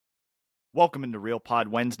Welcome into Real Pod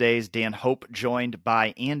Wednesdays. Dan Hope joined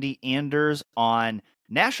by Andy Anders on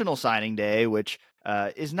National Signing Day, which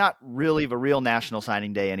is not really the real National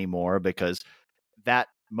Signing Day anymore because that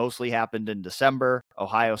mostly happened in December.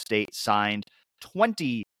 Ohio State signed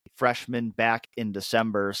 20 freshmen back in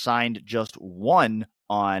December, signed just one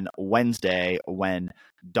on Wednesday when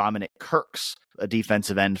Dominic Kirks, a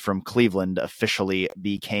defensive end from Cleveland, officially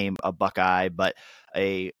became a Buckeye, but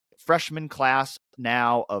a freshman class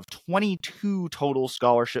now of 22 total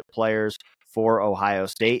scholarship players for Ohio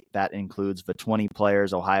State. That includes the 20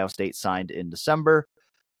 players Ohio State signed in December,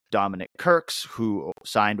 Dominic Kirks, who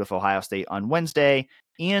signed with Ohio State on Wednesday,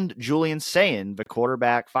 and Julian Sayin, the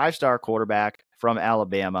quarterback, five-star quarterback from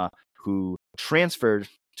Alabama, who transferred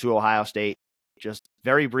to Ohio State just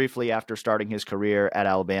very briefly after starting his career at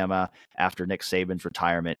Alabama after Nick Saban's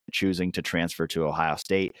retirement, choosing to transfer to Ohio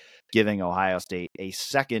State, giving Ohio State a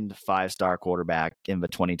second five-star quarterback in the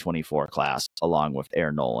 2024 class, along with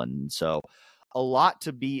Aaron Nolan. So a lot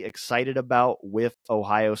to be excited about with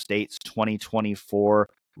Ohio State's 2024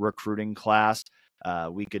 recruiting class.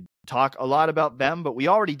 We could talk a lot about them, but we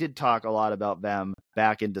already did talk a lot about them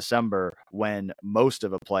back in December when most of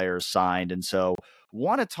the players signed. And so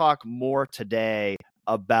want to talk more today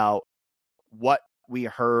about what we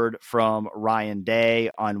heard from Ryan Day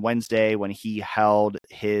on Wednesday when he held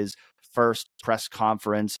his first press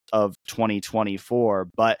conference of 2024.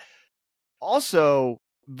 But also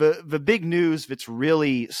the big news that's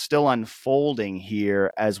really still unfolding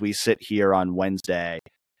here as we sit here on Wednesday,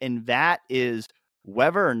 and that is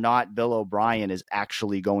whether or not Bill O'Brien is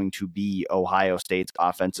actually going to be Ohio State's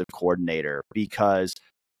offensive coordinator, because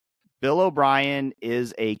Bill O'Brien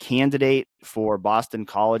is a candidate for Boston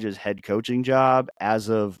College's head coaching job as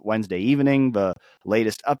of Wednesday evening. The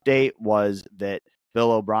latest update was that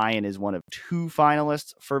Bill O'Brien is one of two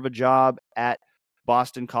finalists for the job at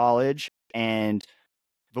Boston College. And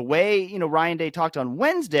the way, Ryan Day talked on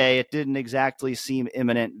Wednesday, it didn't exactly seem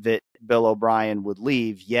imminent that Bill O'Brien would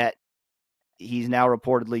leave, yet he's now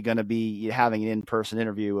reportedly going to be having an in-person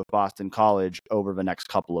interview with Boston College over the next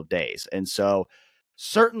couple of days. And so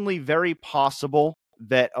certainly very possible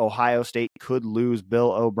that Ohio State could lose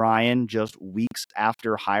Bill O'Brien just weeks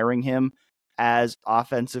after hiring him as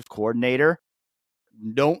offensive coordinator.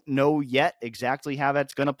 Don't know yet exactly how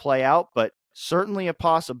that's going to play out, but certainly a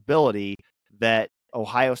possibility that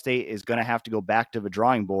Ohio State is going to have to go back to the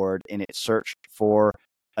drawing board in its search for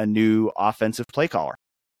a new offensive play caller.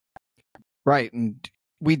 Right. And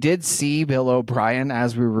we did see Bill O'Brien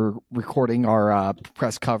as we were recording our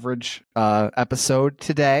press coverage episode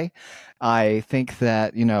today. I think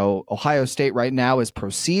that, Ohio State right now is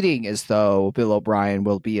proceeding as though Bill O'Brien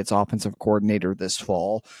will be its offensive coordinator this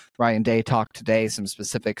fall. Ryan Day talked today some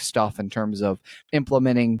specific stuff in terms of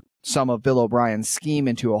implementing some of Bill O'Brien's scheme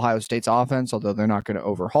into Ohio State's offense, although they're not going to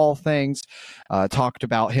overhaul things. Talked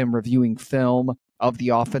about him reviewing film of the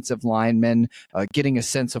offensive linemen, getting a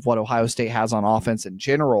sense of what Ohio State has on offense in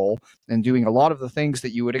general, and doing a lot of the things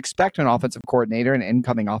that you would expect an offensive coordinator and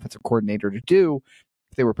incoming offensive coordinator to do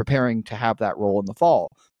if they were preparing to have that role in the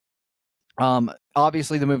fall.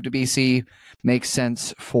 Obviously, the move to BC makes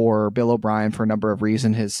sense for Bill O'Brien for a number of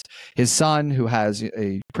reasons. His son, who has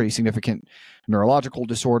a pretty significant neurological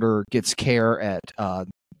disorder, gets care at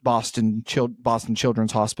Boston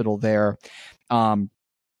Children's Hospital there.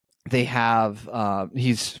 They have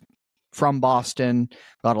he's from Boston,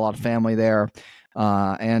 got a lot of family there,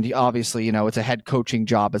 and obviously, it's a head coaching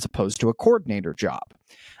job as opposed to a coordinator job.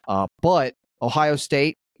 But Ohio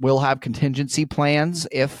State will have contingency plans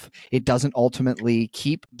if it doesn't ultimately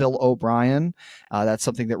keep Bill O'Brien. That's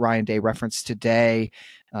something that Ryan Day referenced today.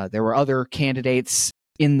 There were other candidates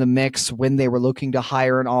in the mix when they were looking to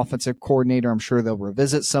hire an offensive coordinator. I'm sure they'll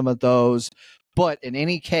revisit some of those. But in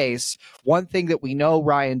any case, one thing that we know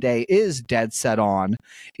Ryan Day is dead set on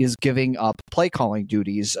is giving up play calling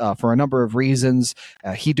duties for a number of reasons.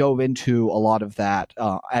 He dove into a lot of that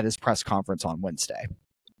at his press conference on Wednesday.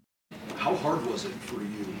 How hard was it for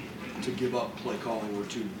you to give up play calling or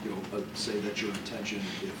to say that's your intention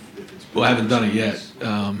if it's... Well, I haven't done it yet,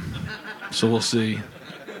 so we'll see.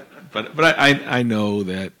 But I know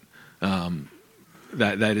that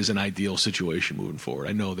that is an ideal situation moving forward.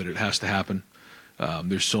 I know that it has to happen.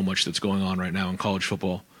 There's so much that's going on right now in college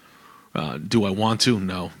football. Do I want to?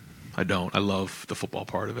 No, I don't. I love the football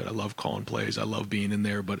part of it. I love calling plays. I love being in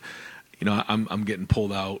there. But, I'm getting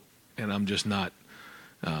pulled out, and I'm just not,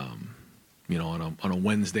 on a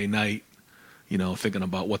Wednesday night, thinking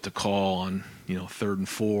about what to call on, 3rd and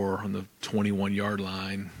 4 on the 21-yard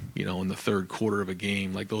line, in the third quarter of a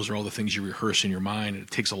game. Like, those are all the things you rehearse in your mind, and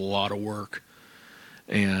it takes a lot of work.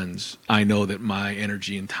 And I know that my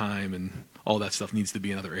energy and time and all that stuff needs to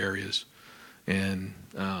be in other areas. And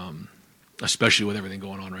especially with everything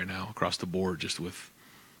going on right now across the board, just with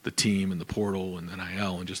the team and the portal and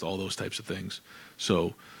NIL and just all those types of things.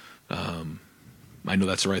 So I know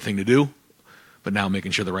that's the right thing to do, but now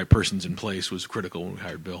making sure the right person's in place was critical when we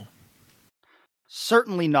hired Bill.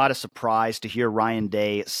 Certainly not a surprise to hear Ryan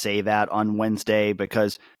Day say that on Wednesday,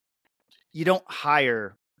 because you don't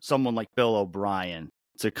hire someone like Bill O'Brien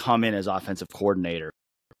to come in as offensive coordinator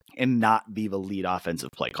and not be the lead offensive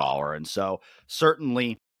play caller. And so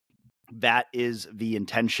certainly that is the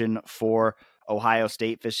intention for Ohio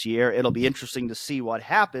State this year. It'll be interesting to see what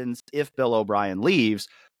happens if Bill O'Brien leaves.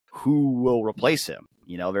 Who will replace him?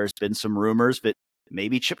 You know, there's been some rumors that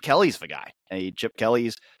maybe Chip Kelly's the guy. Chip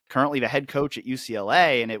Kelly's currently the head coach at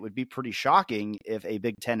UCLA, and it would be pretty shocking if a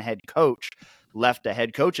Big Ten head coach left a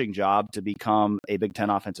head coaching job to become a Big Ten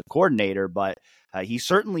offensive coordinator. But he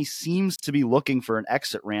certainly seems to be looking for an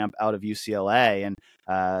exit ramp out of UCLA,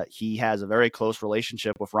 and he has a very close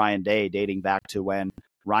relationship with Ryan Day, dating back to when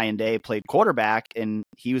Ryan Day played quarterback and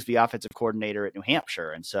he was the offensive coordinator at New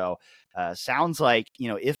Hampshire. And so sounds like, you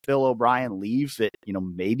know, if Bill O'Brien leaves, that, you know,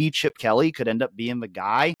 maybe Chip Kelly could end up being the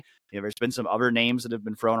guy. You know, there's been some other names that have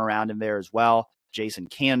been thrown around in there as well. Jason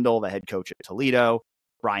Candle, the head coach at Toledo,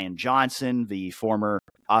 Brian Johnson, the former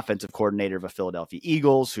offensive coordinator of the Philadelphia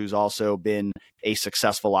Eagles, who's also been a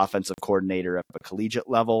successful offensive coordinator at the collegiate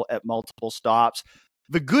level at multiple stops.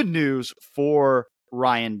 The good news for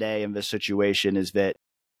Ryan Day in this situation is that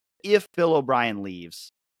if Bill O'Brien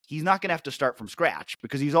leaves, he's not going to have to start from scratch,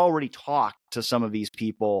 because he's already talked to some of these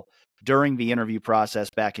people during the interview process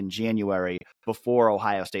back in January before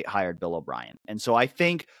Ohio State hired Bill O'Brien. And so I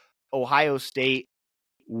think Ohio State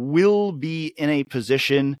will be in a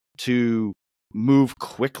position to move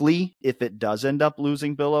quickly if it does end up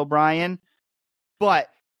losing Bill O'Brien. But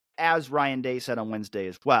as Ryan Day said on Wednesday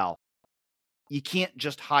as well, you can't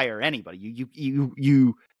just hire anybody.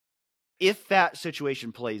 You if that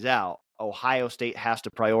situation plays out, Ohio State has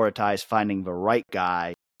to prioritize finding the right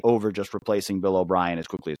guy over just replacing Bill O'Brien as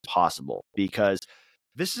quickly as possible, because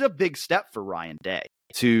this is a big step for Ryan Day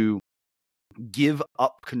to give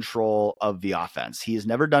up control of the offense. He has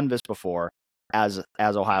never done this before as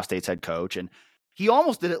Ohio State's head coach, and he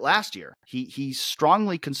almost did it last year. He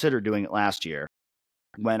strongly considered doing it last year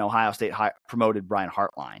when Ohio State promoted Brian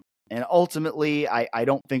Hartline. And ultimately, I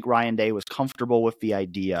don't think Ryan Day was comfortable with the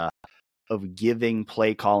idea of giving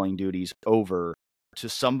play calling duties over to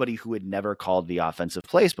somebody who had never called the offensive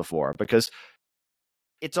plays before, because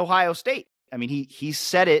it's Ohio State. I mean, he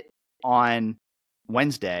said it on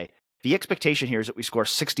Wednesday. The expectation here is that we score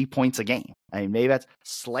 60 points a game. I mean, maybe that's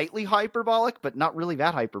slightly hyperbolic, but not really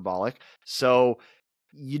that hyperbolic. So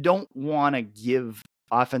you don't want to give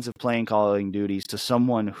offensive playing calling duties to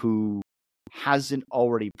someone who hasn't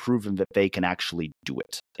already proven that they can actually do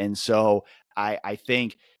it. And so I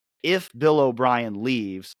think if Bill O'Brien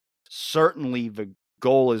leaves, certainly the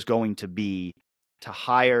goal is going to be to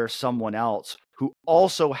hire someone else who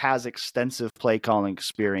also has extensive play calling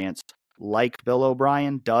experience like Bill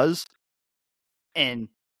O'Brien does. And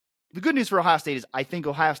the good news for Ohio State is I think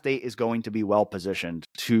Ohio State is going to be well positioned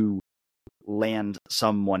to land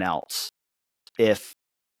someone else if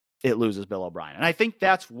it loses Bill O'Brien. And I think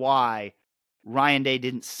that's why Ryan Day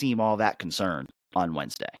didn't seem all that concerned on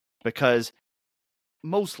Wednesday, because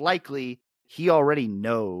most likely he already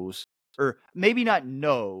knows, or maybe not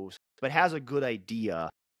knows, but has a good idea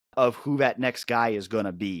of who that next guy is going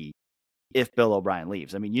to be if Bill O'Brien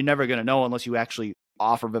leaves. I mean, you're never going to know unless you actually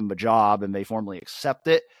offer them the job and they formally accept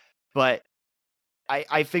it. But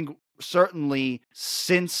I think certainly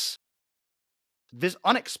since this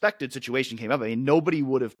unexpected situation came up, I mean, nobody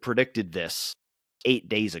would have predicted this 8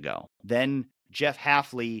 days ago. Then Jeff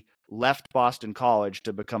Hafley left Boston College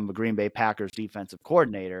to become the Green Bay Packers defensive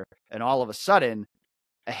coordinator. And all of a sudden,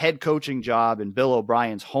 a head coaching job in Bill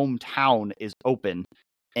O'Brien's hometown is open.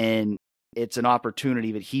 And it's an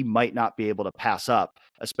opportunity that he might not be able to pass up,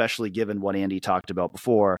 especially given what Andy talked about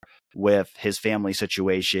before with his family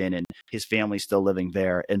situation and his family still living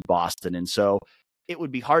there in Boston. And so it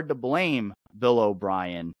would be hard to blame Bill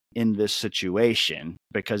O'Brien in this situation,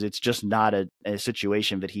 because it's just not a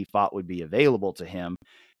situation that he thought would be available to him.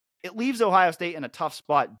 It leaves Ohio State in a tough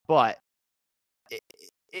spot, but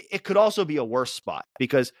it could also be a worse spot,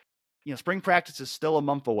 because, you know, spring practice is still a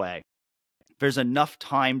month away. There's enough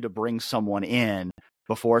time to bring someone in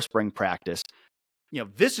before spring practice. You know,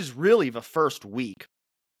 this is really the first week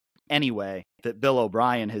anyway that Bill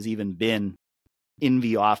O'Brien has even been in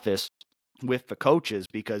the office with the coaches,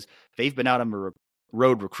 because they've been out on the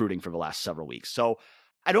road recruiting for the last several weeks. So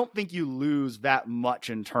I don't think you lose that much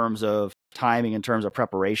in terms of timing, in terms of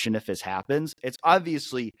preparation if this happens. It's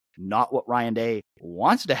obviously not what Ryan Day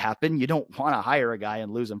wants to happen. You don't want to hire a guy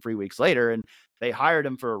and lose him 3 weeks later. And they hired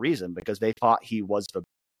him for a reason, because they thought he was the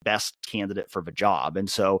best candidate for the job. And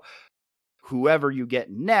so whoever you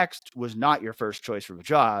get next was not your first choice for the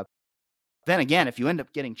job. Then again, if you end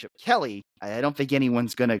up getting Chip Kelly, I don't think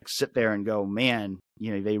anyone's going to sit there and go, man,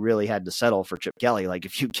 they really had to settle for Chip Kelly. Like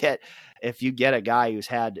if you get a guy who's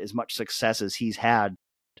had as much success as he's had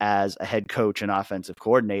as a head coach and offensive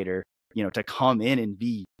coordinator, to come in and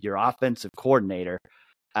be your offensive coordinator,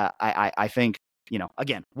 I think,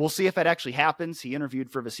 again, we'll see if that actually happens. He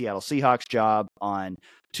interviewed for the Seattle Seahawks job on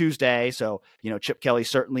Tuesday. So, Chip Kelly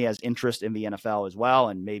certainly has interest in the NFL as well.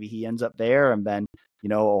 And maybe he ends up there, and then,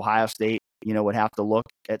 Ohio State, would have to look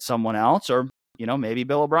at someone else, or, maybe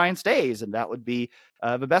Bill O'Brien stays, and that would be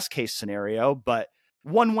the best case scenario. But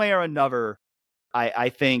one way or another, I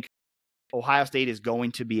think Ohio State is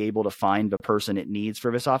going to be able to find the person it needs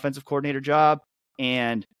for this offensive coordinator job.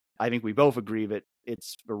 And I think we both agree that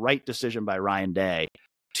it's the right decision by Ryan Day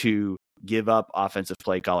to give up offensive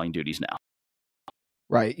play calling duties now.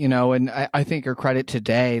 Right. And I think your credit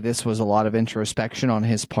today, this was a lot of introspection on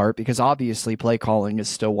his part, because obviously play calling is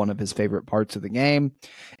still one of his favorite parts of the game.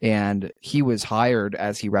 And he was hired,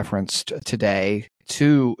 as he referenced today,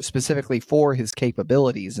 to specifically for his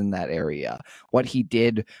capabilities in that area. What he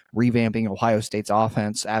did revamping Ohio State's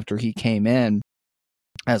offense after he came in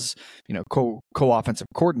as, co-offensive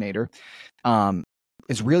coordinator,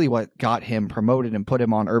 is really what got him promoted and put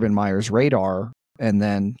him on Urban Meyer's radar. And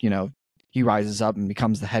then, he rises up and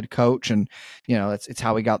becomes the head coach, and it's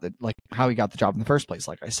how he got the job in the first place,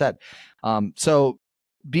 like I said. So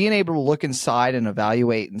being able to look inside and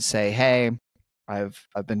evaluate and say, hey, I've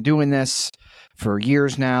been doing this for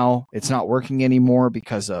years now. It's not working anymore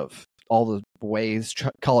because of all the ways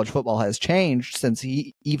college football has changed since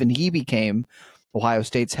he became Ohio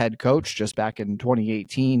State's head coach just back in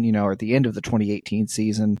 2018, or at the end of the 2018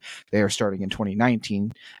 season. They are starting in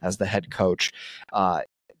 2019 as the head coach.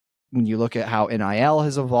 When you look at how NIL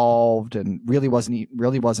has evolved and really wasn't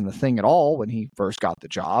a thing at all when he first got the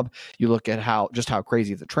job, you look at how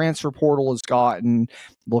crazy the transfer portal has gotten,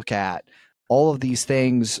 look at all of these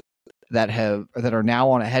things that are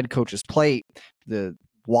now on a head coach's plate, the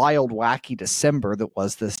wild, wacky December that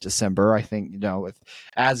was this December. I think,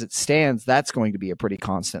 as it stands, that's going to be a pretty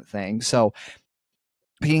constant thing. So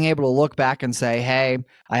being able to look back and say, hey,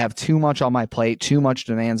 I have too much on my plate, too much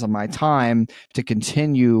demands on my time to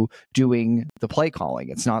continue doing the play calling.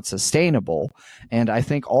 It's not sustainable. And I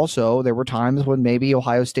think also there were times when maybe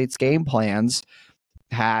Ohio State's game plans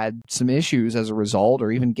had some issues as a result,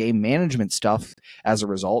 or even game management stuff as a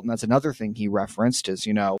result. And that's another thing he referenced is,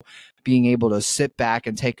 being able to sit back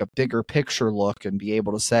and take a bigger picture look and be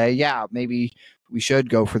able to say, yeah, maybe we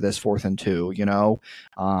should go for this 4th and 2,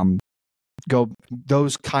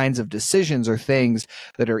 those kinds of decisions are things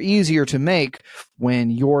that are easier to make when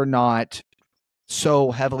you're not so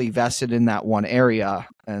heavily vested in that one area.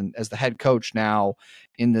 And as the head coach now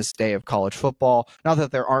in this day of college football, not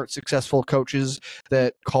that there aren't successful coaches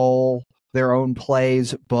that call their own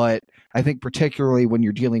plays, but I think particularly when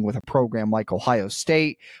you're dealing with a program like Ohio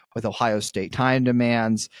State, with Ohio State time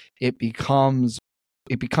demands, it becomes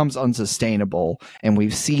unsustainable. And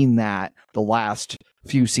we've seen that the last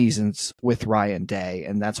few seasons with Ryan Day.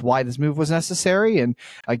 And that's why this move was necessary. And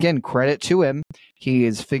again, credit to him. He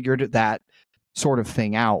has figured that sort of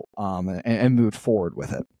thing out and moved forward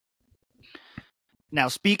with it. Now,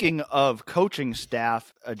 speaking of coaching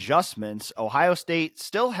staff adjustments, Ohio State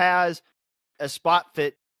still has a spot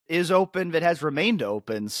that is open, that has remained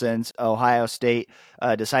open since Ohio State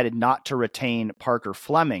decided not to retain Parker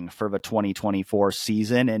Fleming for the 2024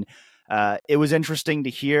 season. And it was interesting to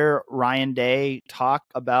hear Ryan Day talk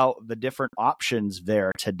about the different options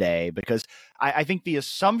there today, because I think the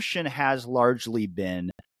assumption has largely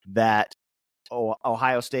been that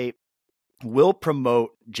Ohio State will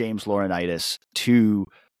promote James Laurinaitis to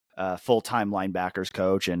full-time linebackers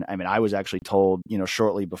coach. And I mean, I was actually told,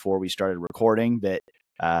 shortly before we started recording that,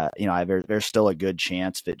 there's still a good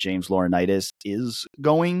chance that James Laurinaitis is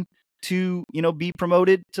going to, be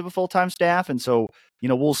promoted to the full-time staff. And so,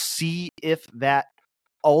 we'll see if that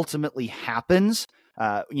ultimately happens.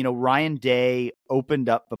 Ryan Day opened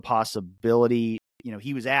up the possibility.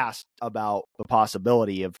 He was asked about the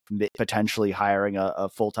possibility of potentially hiring a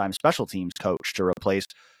full-time special teams coach to replace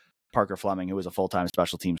Parker Fleming, who was a full-time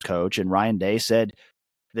special teams coach. And Ryan Day said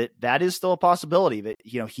that is still a possibility, that,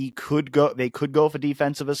 they could go with a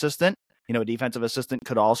defensive assistant. A defensive assistant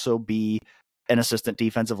could also be an assistant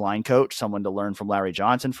defensive line coach, someone to learn from Larry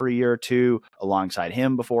Johnson for a year or two alongside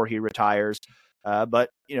him before he retires. But,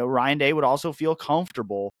 Ryan Day would also feel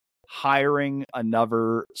comfortable hiring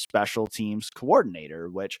another special teams coordinator,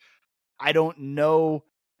 which I don't know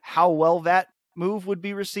how well that move would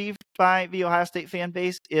be received by the Ohio State fan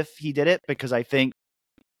base if he did it, because I think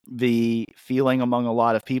the feeling among a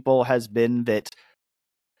lot of people has been that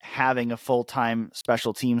having a full-time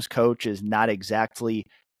special teams coach is not exactly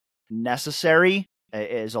necessary,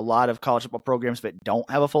 as a lot of college football programs that don't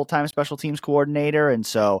have a full-time special teams coordinator. And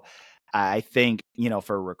so I think,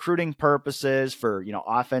 for recruiting purposes, for,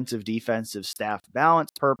 offensive, defensive staff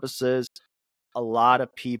balance purposes, a lot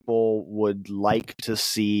of people would like to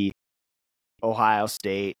see Ohio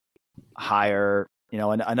State hire,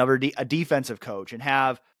 a defensive coach and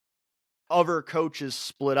have other coaches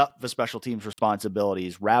split up the special teams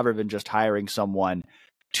responsibilities rather than just hiring someone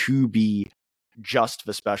to be just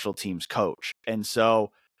the special teams coach. And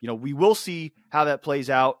so, we will see how that plays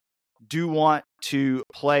out. Do want to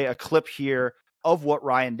play a clip here of what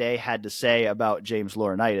Ryan Day had to say about James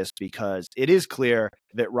Laurinaitis, because it is clear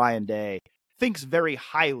that Ryan Day thinks very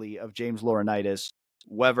highly of James Laurinaitis,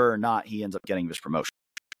 whether or not he ends up getting this promotion.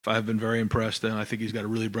 I've been very impressed, and I think he's got a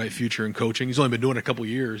really bright future in coaching. He's only been doing it a couple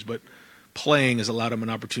years, but playing has allowed him an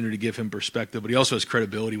opportunity to give him perspective, but he also has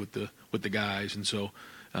credibility with the guys, and so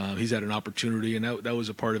he's had an opportunity, and that was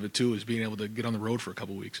a part of it too, is being able to get on the road for a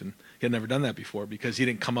couple of weeks, and he had never done that before because he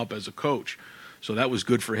didn't come up as a coach, so that was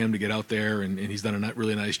good for him to get out there, and he's done a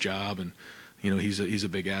really nice job, and he's a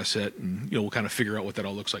big asset, and we'll kind of figure out what that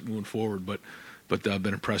all looks like moving forward, but I've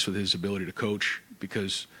been impressed with his ability to coach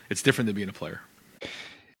because it's different than being a player.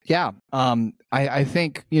 Yeah. I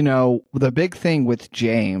think, the big thing with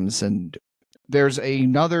James, and there's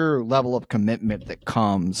another level of commitment that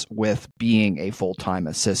comes with being a full-time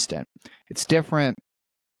assistant. It's different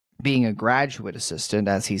being a graduate assistant,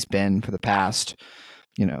 as he's been for the past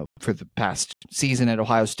season at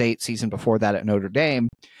Ohio State, season before that at Notre Dame,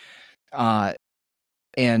 and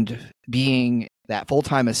being that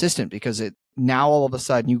full-time assistant, because now all of a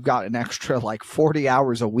sudden you've got an extra 40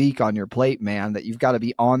 hours a week on your plate, man, that you've got to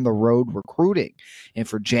be on the road recruiting. And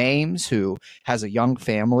for James, who has a young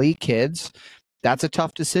family, kids, that's a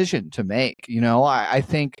tough decision to make. I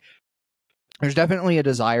think there's definitely a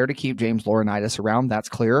desire to keep James Laurinaitis around. That's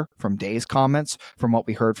clear from Day's comments, from what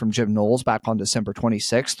we heard from Jim Knowles back on December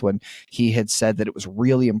 26th, when he had said that it was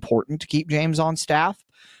really important to keep James on staff.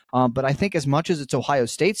 But I think as much as it's Ohio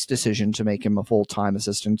State's decision to make him a full-time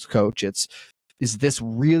assistant coach, is this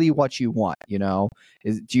really what you want? Do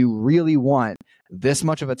you really want this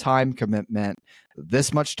much of a time commitment,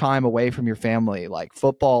 this much time away from your family? Like,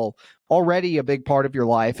 football, already a big part of your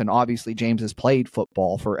life, and obviously James has played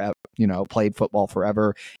football forever.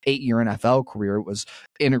 8-year NFL career was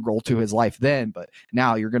integral to his life then, but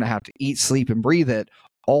now you're going to have to eat, sleep, and breathe it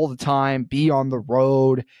all the time, be on the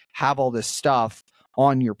road, have all this stuff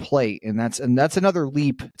on your plate, and that's another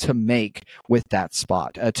leap to make with that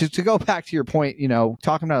spot. To go back to your point,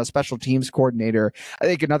 talking about a special teams coordinator, I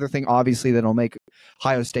think another thing obviously that'll make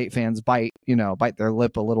Ohio State fans bite their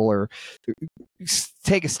lip a little, or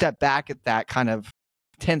take a step back at that, kind of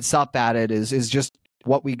tense up at it, is just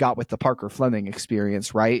what we got with the Parker Fleming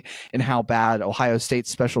experience, right? And how bad Ohio State's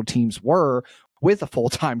special teams were with a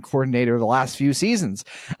full-time coordinator the last few seasons.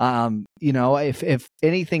 If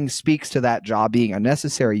anything speaks to that job being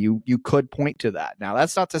unnecessary, you could point to that. Now,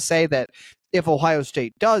 that's not to say that if Ohio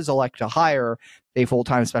State does elect to hire a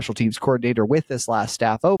full-time special teams coordinator with this last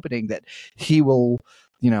staff opening, that he will,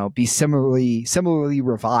 be similarly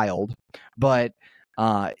reviled. But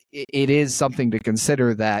it is something to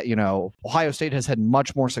consider that, Ohio State has had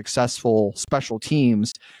much more successful special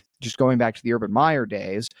teams, just going back to the Urban Meyer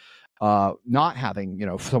days, not having,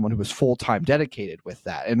 someone who was full-time dedicated with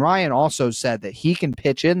that. And Ryan also said that he can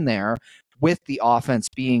pitch in there with the offense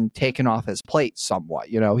being taken off his plate somewhat.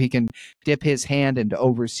 He can dip his hand into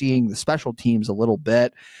overseeing the special teams a little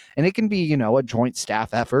bit, and it can be, a joint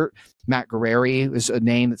staff effort. Matt Guerrieri is a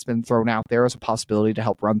name that's been thrown out there as a possibility to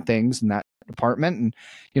help run things in that department. And,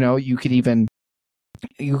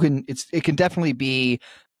 it can definitely be,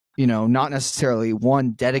 not necessarily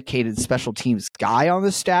one dedicated special teams guy on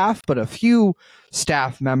the staff, but a few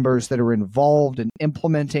staff members that are involved in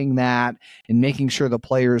implementing that and making sure the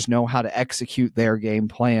players know how to execute their game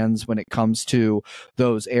plans when it comes to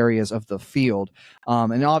those areas of the field.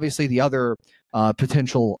 And obviously the other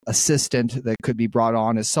potential assistant that could be brought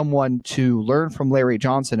on is someone to learn from Larry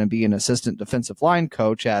Johnson and be an assistant defensive line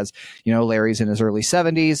coach. As Larry's in his early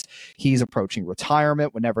 70s. He's approaching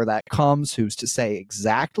retirement whenever that comes. Who's to say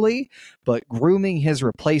exactly? But grooming his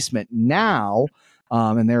replacement now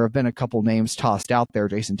And there have been a couple names tossed out there,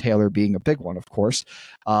 Jason Taylor being a big one, of course.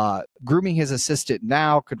 Grooming his assistant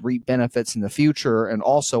now could reap benefits in the future and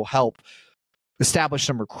also help establish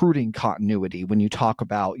some recruiting continuity when you talk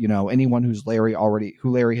about, anyone who Larry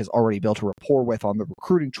has already built a rapport with on the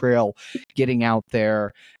recruiting trail, getting out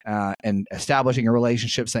there and establishing a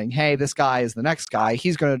relationship, saying, hey, this guy is the next guy.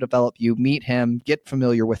 He's going to develop you, meet him, get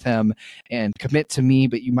familiar with him, and commit to me,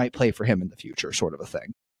 but you might play for him in the future, sort of a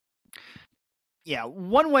thing. Yeah,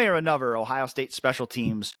 one way or another, Ohio State special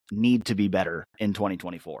teams need to be better in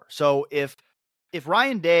 2024. So if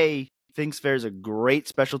Ryan Day thinks there's a great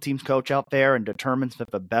special teams coach out there and determines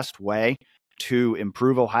that the best way to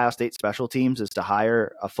improve Ohio State special teams is to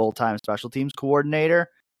hire a full-time special teams coordinator,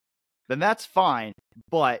 then that's fine.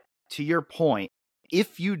 But to your point,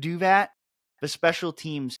 if you do that, the special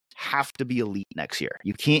teams have to be elite next year.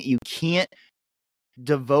 You can't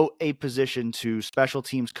devote a position to special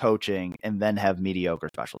teams coaching and then have mediocre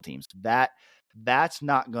special teams. That's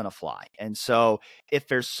not going to fly. And so if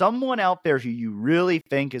there's someone out there who you really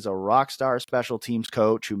think is a rock star special teams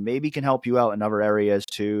coach who maybe can help you out in other areas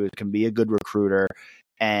too, can be a good recruiter,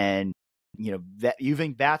 and that you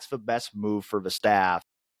think that's the best move for the staff,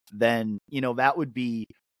 then that would be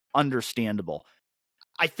understandable.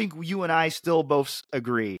 I think you and I still both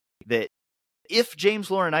agree that if James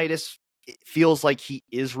Laurinaitis feels like he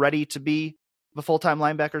is ready to be the full-time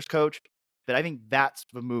linebackers coach, that I think that's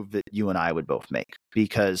the move that you and I would both make,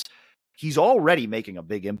 because he's already making a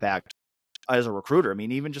big impact as a recruiter. I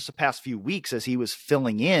mean, even just the past few weeks as he was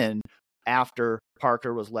filling in after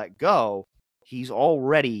Parker was let go, he's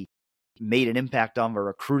already made an impact on the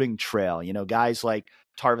recruiting trail. Guys like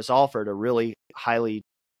Tarvis Alford, a really highly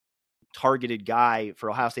targeted guy for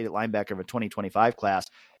Ohio State at linebacker of a 2025 class,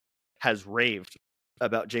 has raved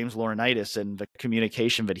about James Laurinaitis and the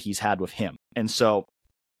communication that he's had with him. And so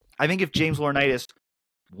I think if James Laurinaitis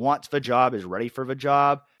wants the job, is ready for the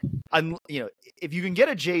job, if you can get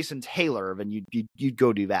a Jason Taylor, then you'd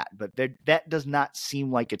go do that. But that does not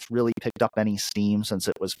seem like it's really picked up any steam since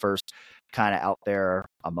it was first kind of out there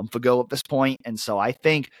a month ago at this point. And so I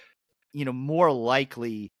think, more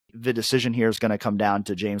likely the decision here is going to come down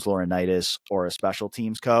to James Laurinaitis or a special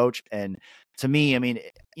teams coach. And to me, I mean,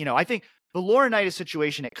 I think the Laurinaitis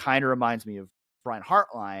situation, it kind of reminds me of Brian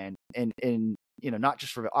Hartline, and not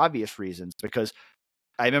just for the obvious reasons, because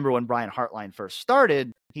I remember when Brian Hartline first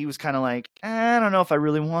started, he was kind of like, I don't know if I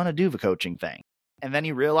really want to do the coaching thing. And then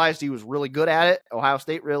he realized he was really good at it. Ohio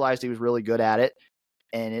State realized he was really good at it,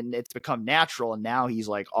 and it's become natural. And now he's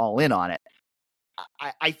like all in on it.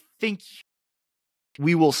 I think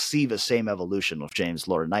we will see the same evolution with James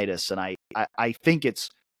Laurinaitis. And I think it's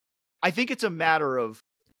a matter of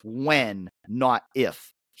when, not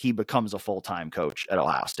if, he becomes a full-time coach at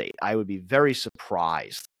Ohio State. I would be very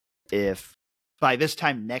surprised if by this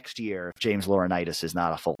time next year, if James Laurinaitis is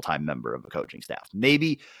not a full-time member of the coaching staff.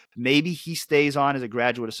 Maybe he stays on as a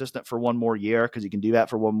graduate assistant for one more year, because he can do that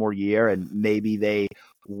for one more year, and maybe they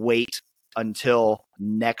wait until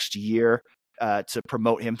next year to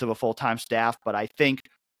promote him to the full-time staff. But I think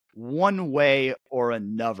one way or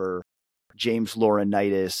another, James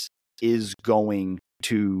Laurinaitis is going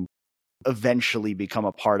to eventually become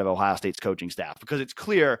a part of Ohio State's coaching staff, because it's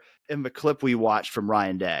clear in the clip we watched from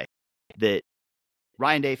Ryan Day that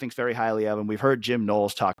Ryan Day thinks very highly of him. We've heard Jim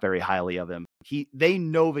Knowles talk very highly of him. They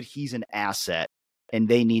know that he's an asset, and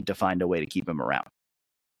they need to find a way to keep him around.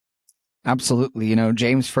 Absolutely.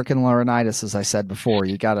 James frickin' Laurinaitis, as I said before,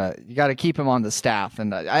 you gotta keep him on the staff.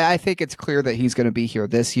 And I think it's clear that he's going to be here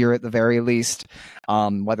this year at the very least,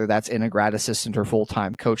 whether that's in a grad assistant or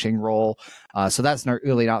full-time coaching role. So that's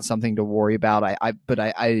really not something to worry about.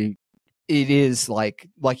 It is like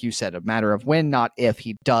you said, a matter of when, not if,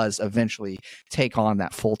 he does eventually take on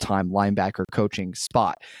that full-time linebacker coaching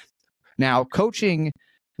spot. Now, coaching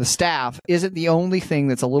the staff isn't the only thing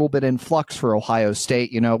that's a little bit in flux for Ohio State.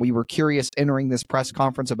 We were curious entering this press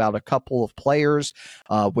conference about a couple of players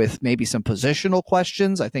with maybe some positional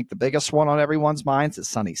questions. I think the biggest one on everyone's minds is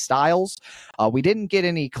Sonny Styles. We didn't get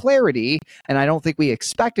any clarity, and I don't think we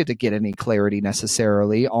expected to get any clarity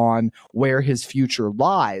necessarily on where his future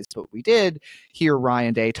lies. But we did hear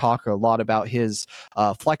Ryan Day talk a lot about his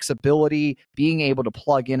flexibility, being able to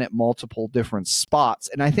plug in at multiple different spots.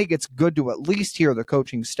 And I think it's good to at least hear the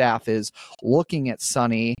coaching staff is looking at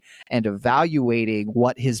Sonny and evaluating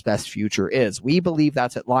what his best future is. We believe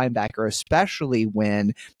that's at linebacker, especially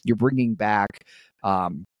when you're bringing back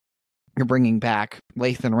You're bringing back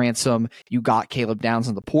Lathan Ransom. You got Caleb Downs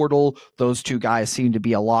in the portal. Those two guys seem to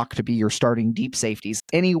be a lock to be your starting deep safeties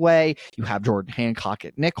anyway. You have Jordan Hancock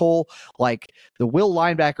at nickel. Like, the will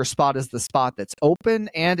linebacker spot is the spot that's open,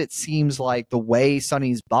 and it seems like the way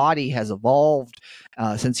Sonny's body has evolved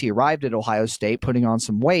since he arrived at Ohio State, putting on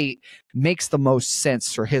some weight, makes the most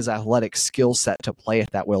sense for his athletic skill set to play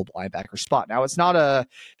at that will linebacker spot. Now, it's not a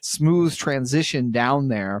smooth transition down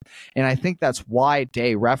there, and I think that's why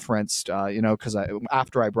Day referenced, because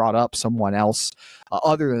after I brought up someone else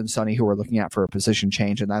other than Sonny who we're looking at for a position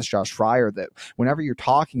change, and that's Josh Fryar, that whenever you're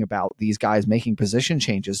talking about these guys making position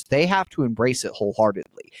changes, they have to embrace it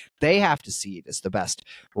wholeheartedly. They have to see it as the best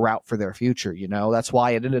route for their future. That's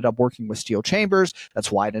why it ended up working with Steel Chambers.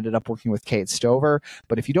 That's why it ended up working with Cade Stover.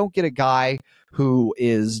 But if you don't get a guy who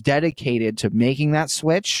is dedicated to making that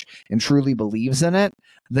switch and truly believes in it,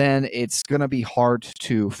 then it's going to be hard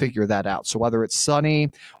to figure that out. So whether it's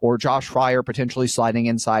Sonny or Josh Fryar potentially sliding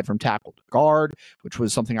inside from tackle to guard, which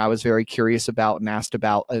was something I was very curious about and asked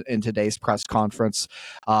about in today's press conference,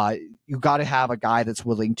 you got to have a guy that's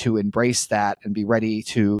willing to embrace that and be ready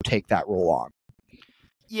to take that role on.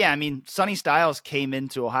 Yeah, I mean, Sonny Styles came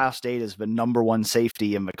into Ohio State as the number one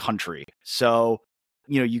safety in the country. So,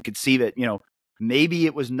 you could see that, maybe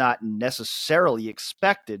it was not necessarily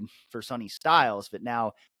expected for Sonny Styles, but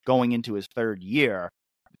now going into his third year,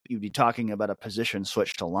 you'd be talking about a position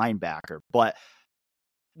switch to linebacker. But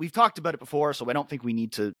we've talked about it before, so I don't think we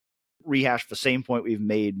need to rehash the same point we've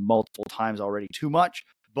made multiple times already too much.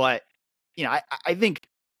 But, I think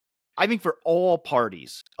for all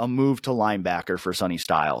parties, a move to linebacker for Sonny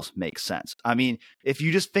Styles makes sense. I mean, if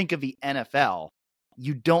you just think of the NFL,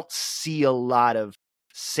 you don't see a lot of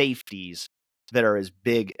safeties that are as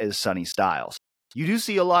big as Sonny Styles. You do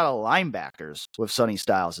see a lot of linebackers with Sonny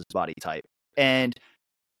Styles' body type. And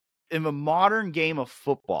in the modern game of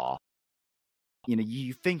football,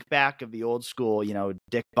 you think back of the old school,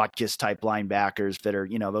 Dick Butkus type linebackers that are,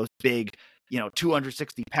 those big,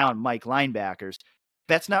 260-pound Mike linebackers.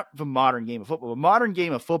 That's not the modern game of football. The modern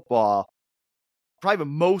game of football, probably the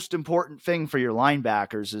most important thing for your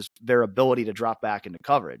linebackers is their ability to drop back into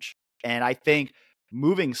coverage. And I think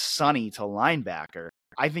moving Sonny to linebacker,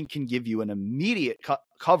 I think can give you an immediate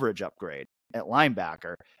coverage upgrade at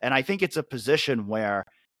linebacker. And I think it's a position where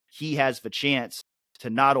he has the chance to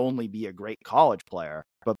not only be a great college player,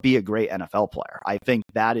 but be a great NFL player. I think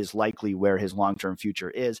that is likely where his long-term future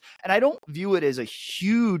is. And I don't view it as a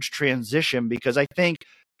huge transition because I think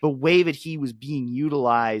the way that he was being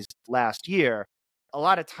utilized last year, a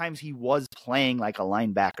lot of times he was playing like a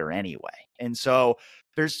linebacker anyway. And so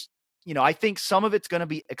there's, I think some of it's going to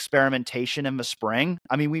be experimentation in the spring.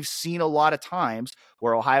 I mean, we've seen a lot of times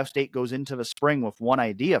where Ohio State goes into the spring with one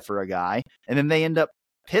idea for a guy, and then they end up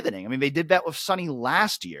pivoting. I mean, they did that with Sonny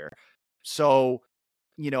last year. So,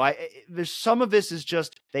 there's some of this is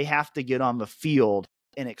just they have to get on the field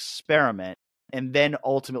and experiment and then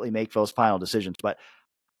ultimately make those final decisions. But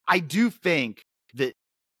I do think that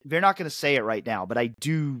they're not going to say it right now, but I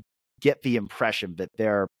do get the impression that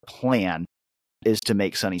their plan is to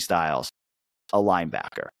make Sonny Styles a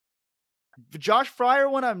linebacker. The Josh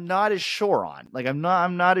Fryar one, I'm not as sure on. Like, I'm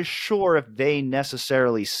not as sure if they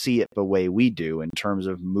necessarily see it the way we do in terms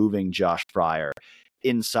of moving Josh Fryar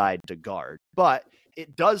inside to guard. But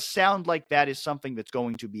it does sound like that is something that's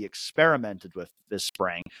going to be experimented with this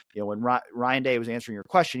spring. When Ryan Day was answering your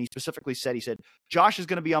question, he specifically said, Josh is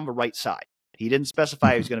going to be on the right side. He didn't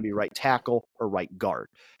specify he was going to be right tackle or right guard.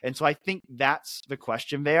 And so I think that's the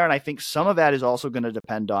question there. And I think some of that is also going to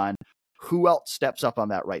depend on who else steps up on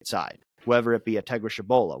that right side, whether it be a Tegra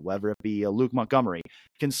Shabola, whether it be a Luke Montgomery.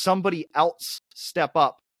 Can somebody else step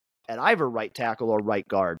up at either right tackle or right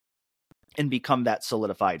guard and become that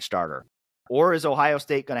solidified starter? Or is Ohio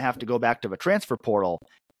State going to have to go back to the transfer portal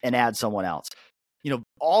and add someone else?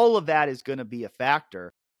 All of that is going to be a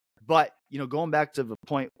factor. But, going back to the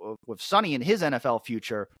point with Sonny and his NFL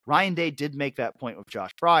future, Ryan Day did make that point with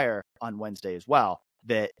Josh Fryar on Wednesday as well,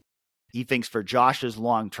 that he thinks for Josh's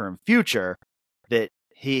long-term future, that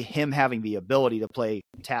him having the ability to play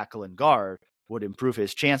tackle and guard would improve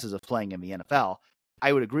his chances of playing in the NFL.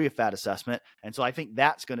 I would agree with that assessment. And so I think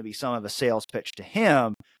that's going to be some of a sales pitch to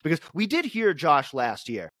him, because we did hear Josh last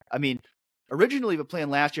year. I mean, originally the plan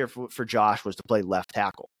last year for Josh was to play left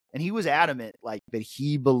tackle. And he was adamant that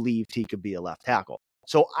he believed he could be a left tackle.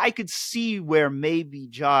 So I could see where maybe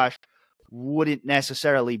Josh wouldn't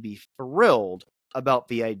necessarily be thrilled about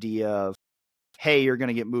the idea of, hey, you're going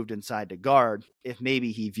to get moved inside to guard, if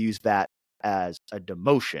maybe he views that as a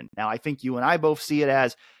demotion. Now, I think you and I both see it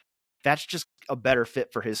as that's just a better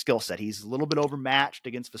fit for his skill set. He's a little bit overmatched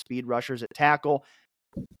against the speed rushers at tackle.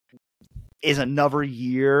 Is another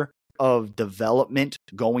year of development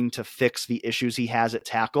going to fix the issues he has at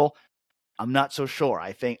tackle? I'm not so sure.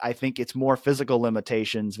 I think it's more physical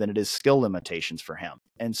limitations than it is skill limitations for him.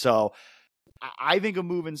 And so I think a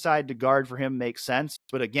move inside to guard for him makes sense.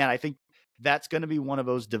 But again, I think that's going to be one of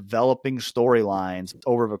those developing storylines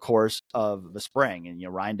over the course of the spring. And,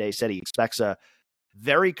 Ryan Day said he expects a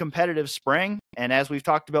very competitive spring. And as we've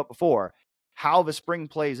talked about before, how the spring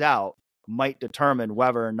plays out might determine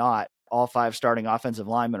whether or not all 5 starting offensive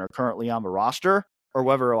linemen are currently on the roster, or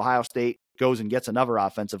whether Ohio State goes and gets another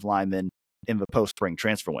offensive lineman in the post-spring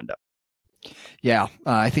transfer window. Yeah,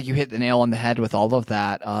 I think you hit the nail on the head with all of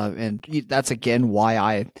that. And that's, again, why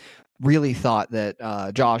I really thought that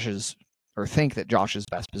think that Josh's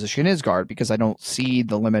best position is guard, because I don't see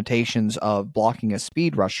the limitations of blocking a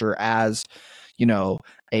speed rusher as,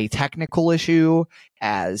 a technical issue,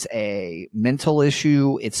 as a mental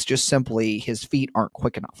issue. It's just simply his feet aren't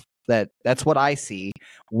quick enough. That's what I see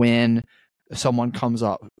when someone comes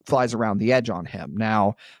up, flies around the edge on him.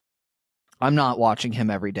 Now, I'm not watching him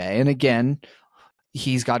every day. And again,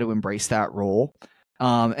 he's got to embrace that role.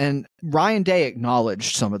 And Ryan Day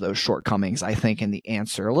acknowledged some of those shortcomings, I think, in the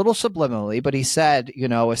answer, a little subliminally, but he said,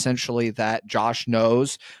 essentially that Josh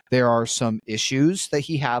knows there are some issues that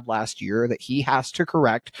he had last year that he has to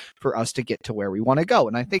correct for us to get to where we want to go.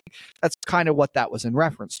 And I think that's kind of what that was in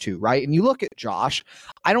reference to, right? And you look at Josh,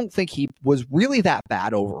 I don't think he was really that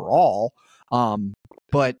bad overall,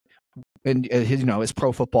 but his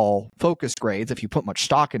Pro Football Focus grades, if you put much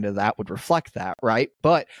stock into that, would reflect that, right?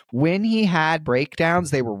 But when he had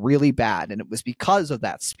breakdowns, they were really bad, and it was because of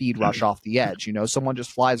that speed rush off the edge. Someone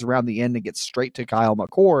just flies around the end and gets straight to Kyle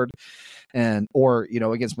McCord, or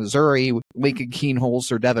against Missouri, Lincoln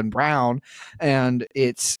Keenholz or Devin Brown, and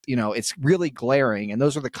it's really glaring. And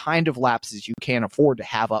those are the kind of lapses you can't afford to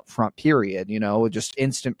have up front. Period. Just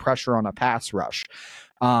instant pressure on a pass rush.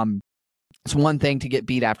 It's one thing to get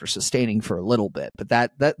beat after sustaining for a little bit, but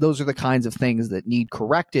those are the kinds of things that need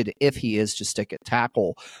corrected if he is to stick at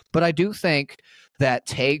tackle. But I do think that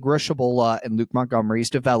Tay Grishabola and Luke Montgomery's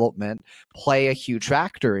development play a huge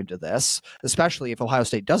factor into this, especially if Ohio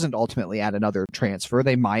State doesn't ultimately add another transfer.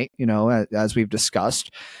 They might, as we've discussed.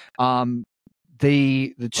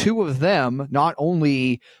 The two of them, not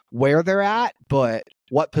only where they're at, but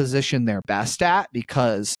what position they're best at,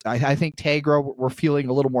 because I think Tagra, we're feeling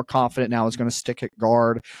a little more confident now, is going to stick at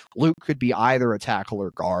guard. Luke could be either a tackle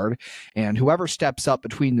or guard, and whoever steps up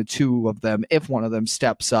between the two of them, if one of them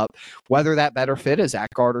steps up, whether that better fit is at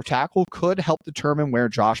guard or tackle, could help determine where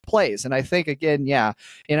Josh plays. And I think, again,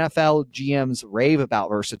 NFL GMs rave about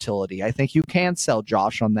versatility. I think you can sell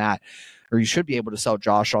Josh on that, or you should be able to sell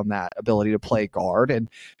Josh on that ability to play guard. And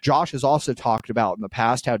Josh has also talked about in the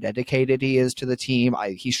past how dedicated he is to the team.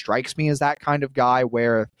 He strikes me as that kind of guy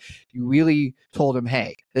where you really told him,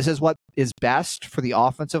 hey, this is what is best for the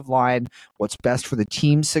offensive line, what's best for the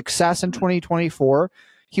team's success in 2024,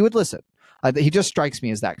 he would listen. He just strikes me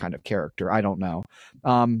as that kind of character. I don't know.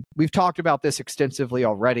 We've talked about this extensively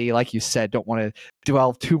already. Like you said, don't want to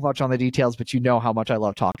dwell too much on the details, but you know how much I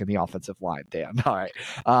love talking the offensive line, Dan. All right.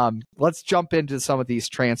 Let's jump into some of these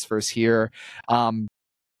transfers here.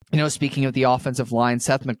 Speaking of the offensive line,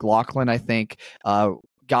 Seth McLaughlin, I think,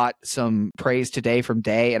 got some praise today from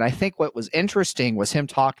Day. And I think what was interesting was him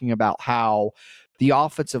talking about how the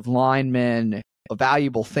offensive linemen, a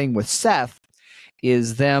valuable thing with Seth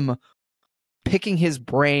is them picking his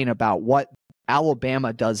brain about what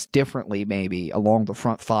Alabama does differently maybe along the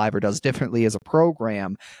front 5, or does differently as a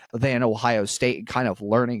program than Ohio State, and kind of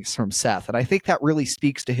learning from Seth. And I think that really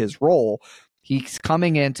speaks to his role. He's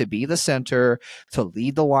coming in to be the center, to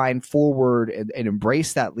lead the line forward and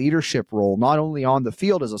embrace that leadership role, not only on the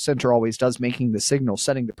field as a center always does, making the signal,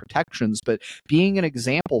 setting the protections, but being an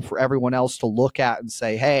example for everyone else to look at and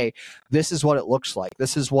say, hey, this is what it looks like.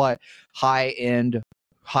 This is what high-end,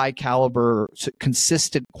 high caliber,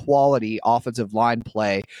 consistent quality offensive line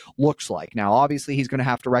play looks like. Now, obviously, he's going to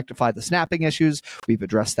have to rectify the snapping issues. We've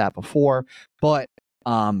addressed that before. But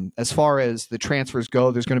as far as the transfers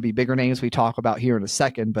go, there's going to be bigger names we talk about here in a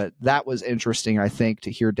second. But that was interesting, I think,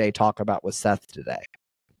 to hear Day talk about with Seth today.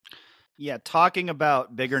 Yeah, talking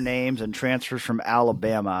about bigger names and transfers from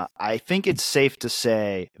Alabama, I think it's safe to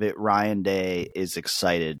say that Ryan Day is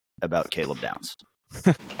excited about Caleb Downs.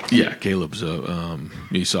 Yeah, Caleb's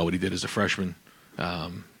you saw what he did as a freshman.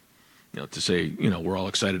 To say, we're all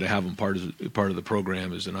excited to have him part of the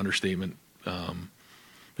program is an understatement.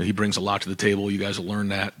 He brings a lot to the table. You guys will learn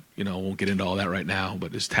that. Won't get into all that right now,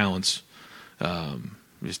 but his talent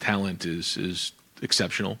is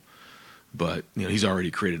exceptional. But he's already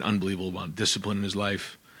created an unbelievable amount of discipline in his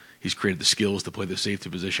life. He's created the skills to play the safety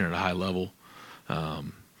position at a high level.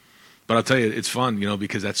 But I'll tell you, it's fun,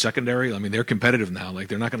 because that secondary, I mean, they're competitive now. Like,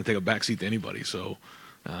 they're not going to take a backseat to anybody. So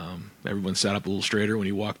everyone sat up a little straighter when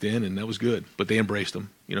he walked in, and that was good. But they embraced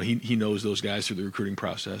him. He knows those guys through the recruiting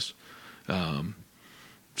process.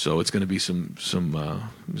 So it's going to be some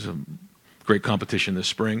great competition this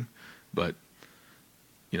spring. But,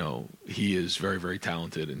 he is very, very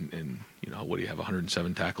talented. And what do you have,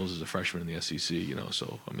 107 tackles as a freshman in the SEC,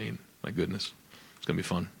 So, I mean, my goodness, it's going to be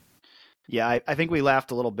fun. Yeah, I think we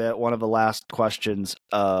laughed a little bit. One of the last questions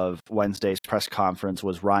of Wednesday's press conference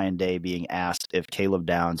was Ryan Day being asked if Caleb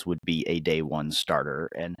Downs would be a day one starter.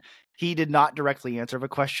 And he did not directly answer the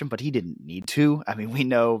question, but he didn't need to. I mean, we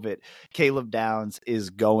know that Caleb Downs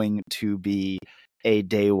is going to be a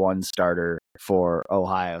day one starter for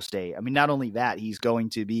Ohio State. I mean, not only that, he's going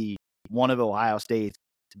to be one of Ohio State's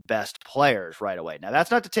best players right away. Now,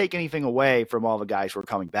 that's not to take anything away from all the guys who are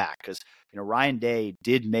coming back, because Ryan Day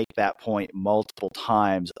did make that point multiple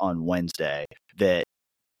times on Wednesday that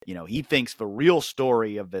he thinks the real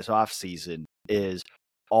story of this offseason is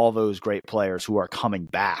all those great players who are coming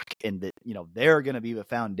back, and that they're going to be the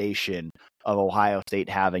foundation of Ohio State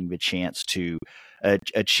having the chance to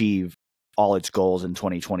achieve all its goals in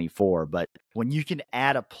 2024. But when you can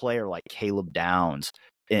add a player like Caleb Downs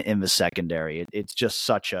in the secondary, it's just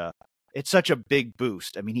such a big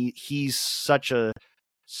boost. I mean, he's such a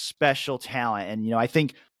special talent. And, I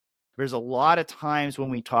think there's a lot of times when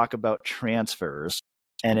we talk about transfers,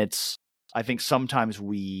 and I think sometimes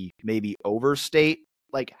we maybe overstate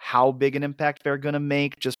like how big an impact they're going to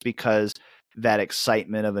make just because that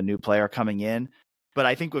excitement of a new player coming in. But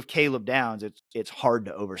I think with Caleb Downs, it's hard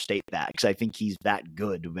to overstate that, because I think he's that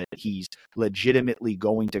good, but he's legitimately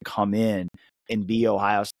going to come in and be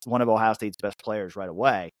one of Ohio State's best players right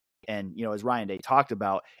away. And, as Ryan Day talked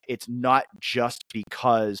about, it's not just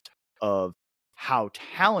because of how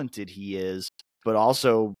talented he is, but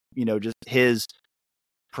also, just his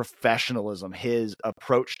professionalism, his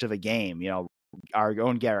approach to the game. Our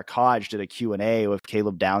own Garrett Hodge did a Q&A with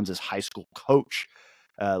Caleb Downs' high school coach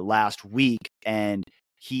last week, and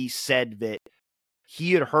he said that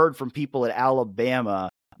he had heard from people at Alabama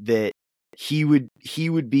that he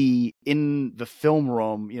would be in the film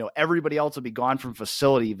room. Everybody else would be gone from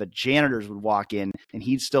facility. The janitors would walk in, and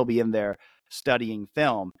he'd still be in there studying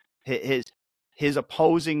film. His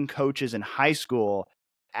opposing coaches in high school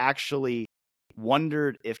actually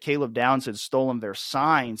wondered if Caleb Downs had stolen their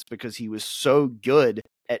signs because he was so good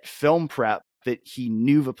at film prep that he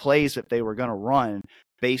knew the plays that they were going to run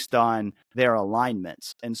based on their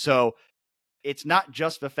alignments. And so it's not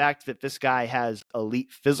just the fact that this guy has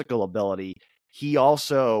elite physical ability. He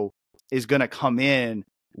also is going to come in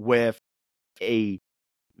with a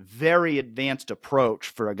very advanced approach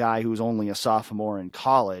for a guy who's only a sophomore in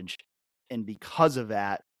college. And because of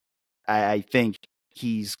that, I think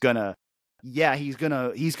he's going to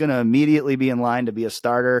immediately be in line to be a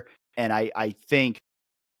starter. And I think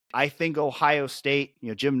Ohio State,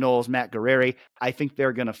 Jim Knowles, Matt Guerrieri, I think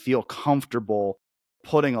they're going to feel comfortable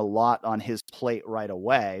putting a lot on his plate right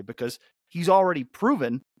away, because he's already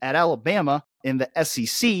proven at Alabama in the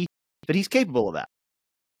SEC that he's capable of that.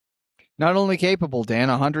 Not only capable, Dan,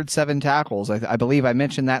 107 tackles. I believe I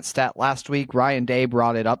mentioned that stat last week. Ryan Day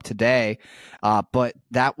brought it up today. But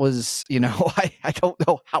that was, I don't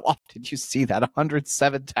know how often you see that,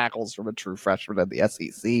 107 tackles from a true freshman in the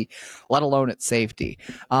SEC, let alone at safety.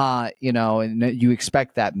 And you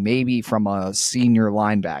expect that maybe from a senior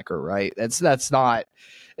linebacker, right? That's not.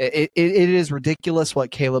 It is ridiculous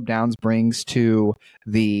what Caleb Downs brings to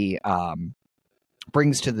the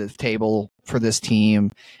table for this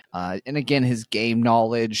team. And again, his game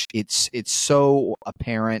knowledge, it's so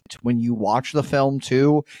apparent when you watch the film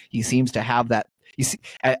too. He seems to have that,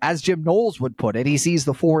 as Jim Knowles would put it, he sees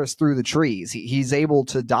the forest through the trees. He's able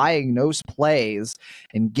to diagnose plays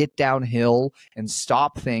and get downhill and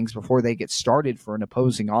stop things before they get started for an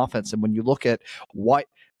opposing offense. And when you look at what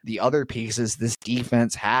the other pieces this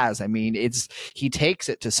defense has, I mean, he takes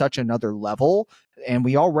it to such another level, and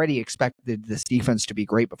we already expected this defense to be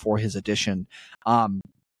great before his addition.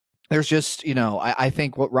 There's just, I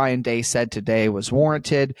think what Ryan Day said today was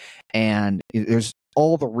warranted, and there's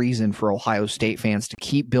all the reason for Ohio State fans to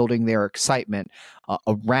keep building their excitement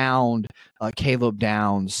around Caleb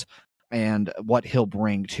Downs and what he'll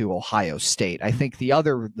bring to Ohio State. I think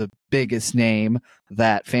the biggest name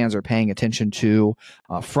that fans are paying attention to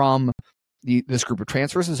from this group of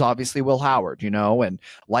transfers is obviously Will Howard, and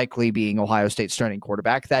likely being Ohio State's starting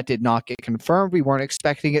quarterback. That did not get confirmed. We weren't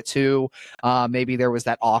expecting it to. Maybe there was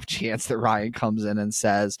that off chance that Ryan comes in and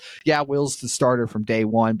says, yeah, Will's the starter from day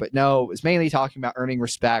one. But no, it was mainly talking about earning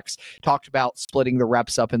respects, talked about splitting the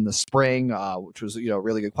reps up in the spring, which was, a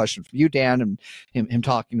really good question from you, Dan, and him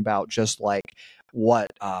talking about just like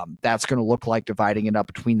what that's going to look like, dividing it up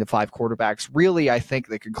between the 5 quarterbacks. Really, I think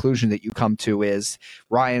the conclusion that you come to is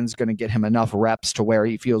Ryan's going to get him enough reps to where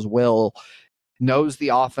he feels Will knows the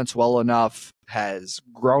offense well enough, has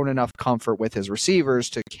grown enough comfort with his receivers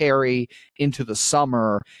to carry into the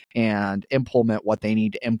summer and implement what they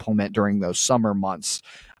need to implement during those summer months.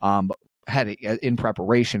 In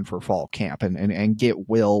preparation for fall camp and get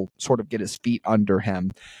Will sort of get his feet under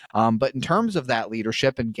him. But in terms of that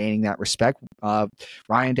leadership and gaining that respect,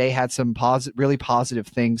 Ryan Day had some really positive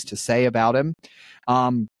things to say about him.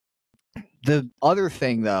 The other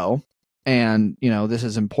thing, though, and, this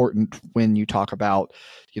is important when you talk about,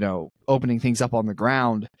 opening things up on the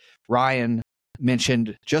ground, Ryan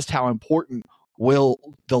mentioned just how important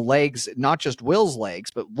the legs, not just Will's legs,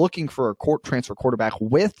 but looking for a court transfer quarterback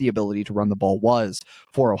with the ability to run the ball was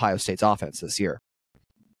for Ohio State's offense this year.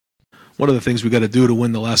 One of the things we got to do to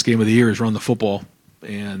win the last game of the year is run the football.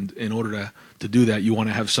 And in order to do that, you want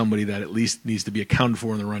to have somebody that at least needs to be accounted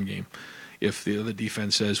for in the run game. If the other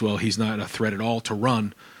defense says, well, he's not a threat at all to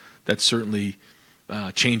run, that certainly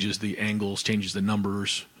changes the angles, changes the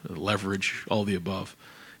numbers, the leverage, all the above.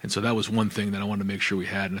 And so that was one thing that I wanted to make sure we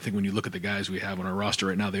had. And I think when you look at the guys we have on our roster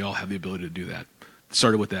right now, they all have the ability to do that.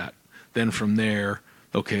 Started with that. Then from there,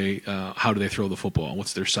 okay, how do they throw the football?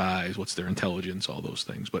 What's their size? What's their intelligence? All those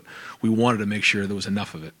things. But we wanted to make sure there was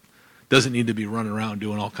enough of it. Doesn't need to be running around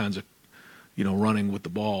doing all kinds of, running with the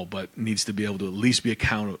ball, but needs to be able to at least be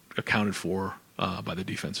accounted for by the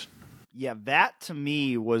defense. Yeah, that to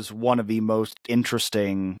me was one of the most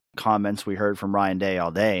interesting comments we heard from Ryan Day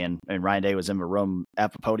all day. And Ryan Day was in the room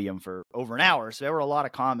at the podium for over an hour. So there were a lot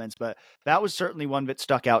of comments, but that was certainly one that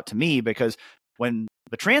stuck out to me because when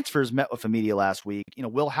the transfers met with the media last week,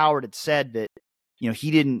 Will Howard had said that,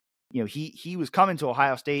 he didn't, he was coming to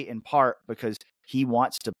Ohio State in part because he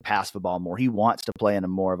wants to pass the ball more. He wants to play in a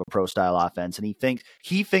more of a pro style offense. And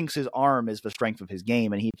he thinks his arm is the strength of his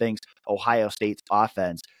game. And he thinks Ohio State's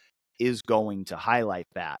offense is going to highlight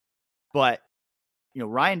that. But,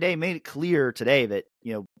 Ryan Day made it clear today that,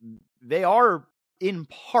 they are in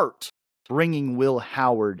part bringing Will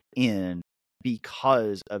Howard in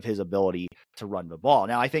because of his ability to run the ball.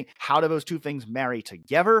 Now, I think how do those two things marry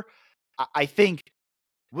together? I think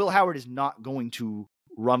Will Howard is not going to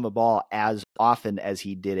run the ball as often as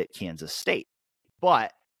he did at Kansas State.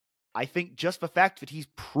 But I think just the fact that he's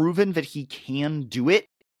proven that he can do it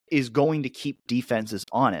is going to keep defenses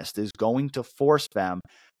honest, is going to force them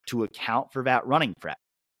to account for that running threat.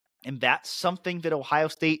 And that's something that Ohio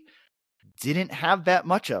State didn't have that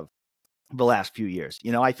much of the last few years.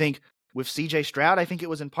 I think with CJ Stroud, I think it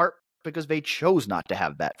was in part because they chose not to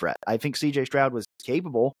have that threat. I think CJ Stroud was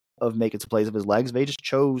capable of making some plays with his legs. They just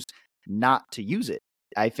chose not to use it.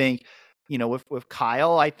 I think, with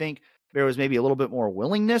Kyle, I think there was maybe a little bit more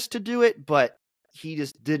willingness to do it, but he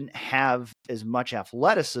just didn't have as much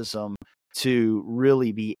athleticism to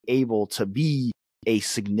really be able to be a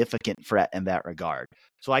significant threat in that regard.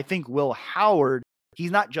 So I think Will Howard,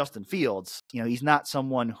 he's not Justin Fields. He's not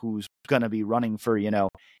someone who's going to be running for,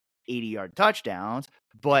 80-yard touchdowns,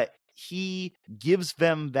 but he gives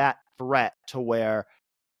them that threat to where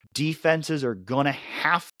defenses are going to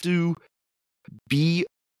have to be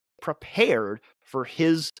prepared for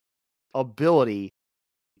his ability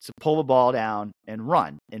to pull the ball down and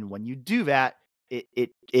run. And when you do that,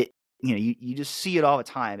 you just see it all the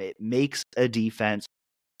time. It makes an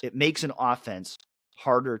offense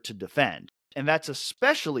harder to defend. And that's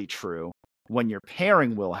especially true when you're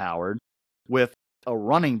pairing Will Howard with a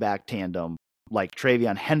running back tandem like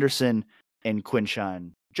TreVeyon Henderson and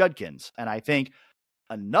Quinshon Judkins. And I think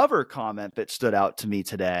another comment that stood out to me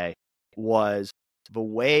today was the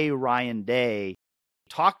way Ryan Day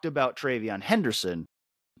talked about TreVeyon Henderson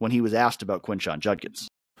when he was asked about Quinshon Judkins.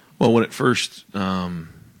 Well, when it first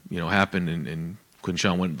happened and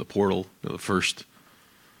Quinshon went to the portal, the first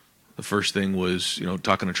thing was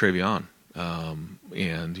talking to TreVeyon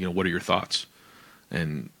and what are your thoughts?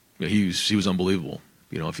 And he was unbelievable.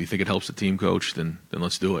 If you think it helps the team coach, then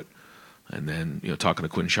let's do it. And then talking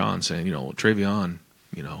to Quinshon saying TreVeyon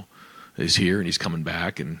is here and he's coming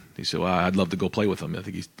back, and he said, well, I'd love to go play with him. I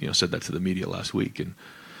think he said that to the media last week. And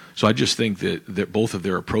so I just think that both of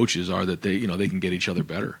their approaches are that they can get each other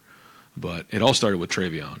better. But it all started with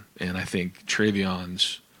TreVeyon, and I think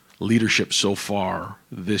TreVeyon's leadership so far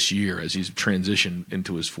this year as he's transitioned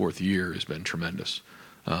into his fourth year has been tremendous.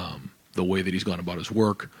 The way that he's gone about his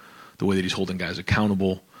work, the way that he's holding guys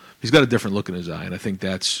accountable. He's got a different look in his eye, and I think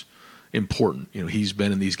that's important. He's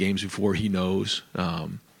been in these games before. He knows.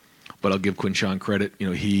 But I'll give Quinshon credit.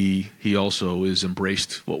 He also has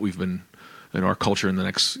embraced what we've been in our culture in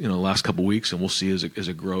the last couple of weeks, and we'll see as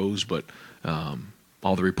it grows. But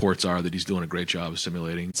all the reports are that he's doing a great job of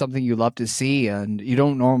simulating. Something you love to see, and you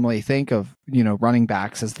don't normally think of running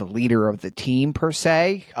backs as the leader of the team per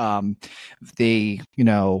se.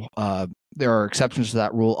 There are exceptions to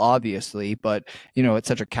that rule, obviously, but it's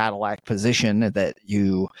such a Cadillac position that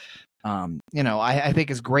I think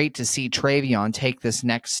it's great to see TreVeyon take this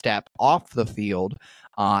next step off the field.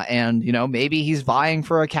 And maybe he's vying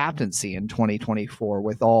for a captaincy in 2024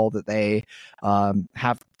 with all that they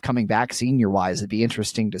have coming back senior-wise. It'd be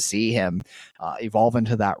interesting to see him evolve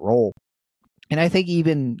into that role. And I think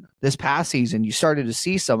even this past season, you started to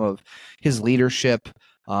see some of his leadership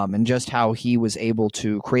and just how he was able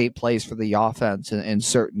to create plays for the offense in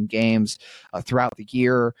certain games throughout the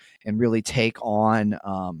year and really take on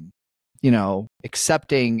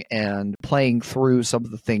accepting and playing through some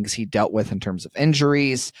of the things he dealt with in terms of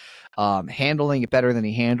injuries, handling it better than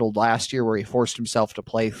he handled last year, where he forced himself to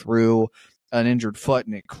play through an injured foot,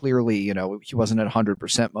 and it clearly, he wasn't at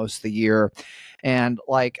 100% most of the year. And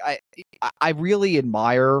I really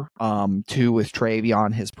admire too with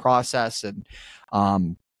TreVeyon his process, and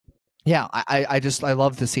I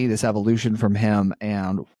love to see this evolution from him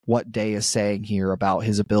and what Day is saying here about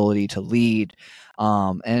his ability to lead.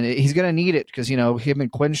 And he's going to need it because, him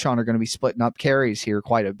and Quinshon are going to be splitting up carries here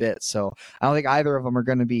quite a bit. So I don't think either of them are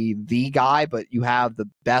going to be the guy, but you have the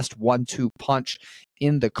best 1-2 punch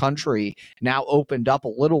in the country now opened up a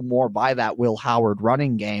little more by that Will Howard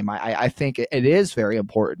running game. I think it is very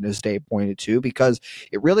important, as Dave pointed to, because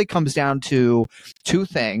it really comes down to two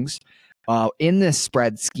things. In this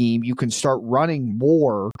spread scheme, you can start running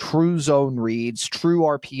more true zone reads, true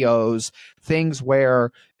RPOs, things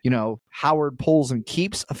where, Howard pulls and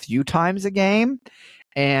keeps a few times a game.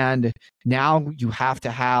 And now you have to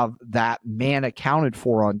have that man accounted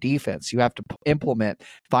for on defense. You have to implement,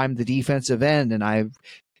 if I'm the defensive end and I'm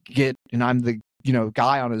the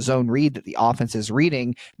guy on a zone read that the offense is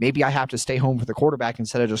reading, maybe I have to stay home for the quarterback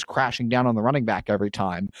instead of just crashing down on the running back every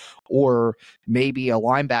time. Or maybe a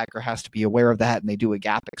linebacker has to be aware of that and they do a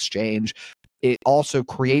gap exchange. It also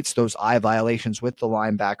creates those eye violations with the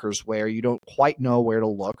linebackers where you don't quite know where to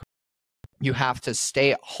look. You have to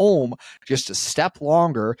stay at home just a step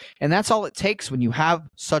longer, and that's all it takes when you have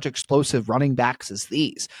such explosive running backs as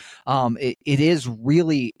these.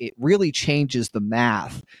 It really changes the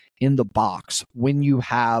math in the box when you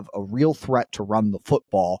have a real threat to run the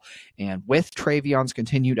football. And with TreVeyon's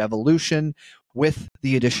continued evolution, with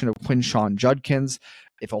the addition of Quinshon Judkins,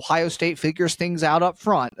 if Ohio State figures things out up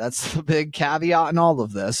front, that's the big caveat in all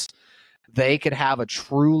of this, they could have a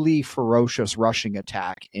truly ferocious rushing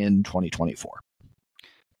attack in 2024.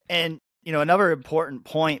 And, another important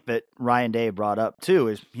point that Ryan Day brought up too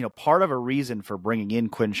is, part of a reason for bringing in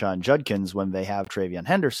Quinshon Judkins when they have TreVeyon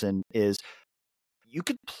Henderson is you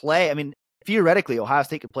could play. I mean, theoretically, Ohio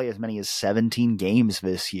State could play as many as 17 games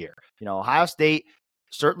this year. Ohio State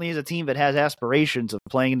certainly is a team that has aspirations of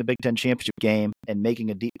playing in the Big Ten championship game and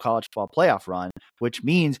making a deep college football playoff run, which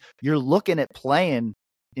means you're looking at playing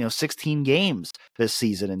 16 games this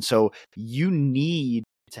season. And so you need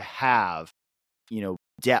to have,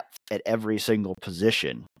 depth at every single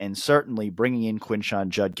position. And certainly bringing in Quinshon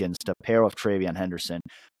Judkins to pair with TreVeyon Henderson,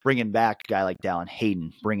 bringing back a guy like Dallin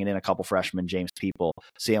Hayden, bringing in a couple freshmen, James People,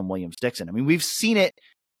 Sam Williams-Dixon. I mean, we've seen it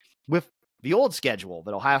with the old schedule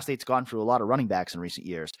that Ohio State's gone through a lot of running backs in recent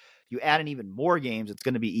years. You add in even more games, it's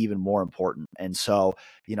going to be even more important. And so,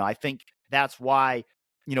 I think that's why,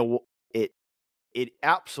 it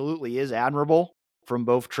absolutely is admirable from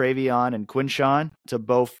both TreVeyon and Quinshon to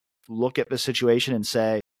both look at the situation and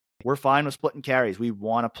say, we're fine with splitting carries. We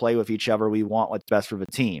want to play with each other. We want what's best for the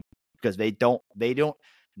team, because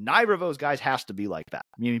neither of those guys has to be like that.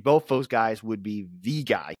 I mean, both those guys would be the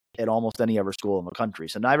guy at almost any other school in the country.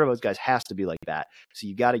 So neither of those guys has to be like that. So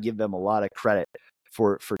you got to give them a lot of credit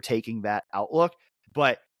for taking that outlook,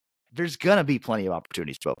 but there's going to be plenty of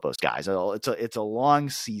opportunities for both those guys. It's a long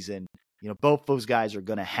season. Both those guys are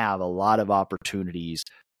going to have a lot of opportunities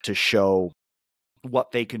to show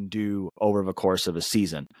what they can do over the course of a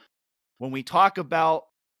season. When we talk about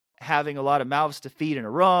having a lot of mouths to feed in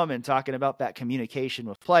a room and talking about that communication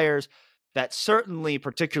with players, that's certainly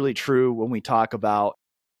particularly true when we talk about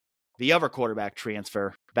the other quarterback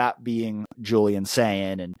transfer, that being Julian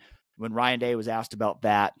Sayin. And when Ryan Day was asked about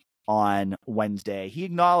that on Wednesday. He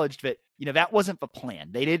acknowledged that, that wasn't the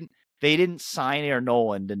plan. They didn't sign Aaron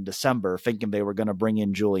Noland in December thinking they were going to bring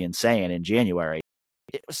in Julian Sayin in January.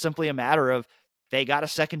 It was simply a matter of they got a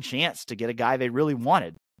second chance to get a guy they really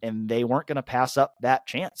wanted, and they weren't going to pass up that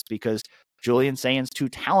chance because Julian Sayin's too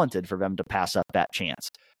talented for them to pass up that chance.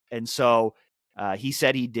 And so he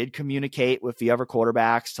said he did communicate with the other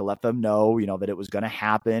quarterbacks to let them know, that it was going to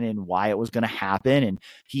happen and why it was going to happen. And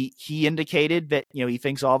he indicated that, he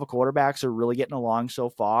thinks all the quarterbacks are really getting along so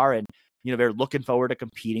far, and, they're looking forward to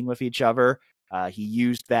competing with each other. He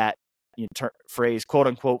used that phrase, quote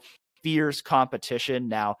unquote, fierce competition.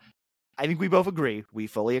 Now, I think we both agree. We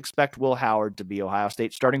fully expect Will Howard to be Ohio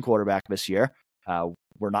State's starting quarterback this year.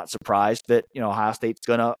 We're not surprised that, Ohio State's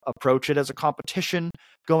going to approach it as a competition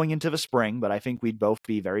going into the spring, but I think we'd both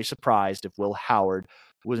be very surprised if Will Howard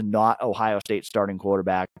was not Ohio State's starting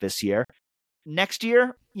quarterback this year. Next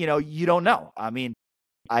year, you don't know. I mean,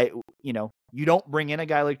 you don't bring in a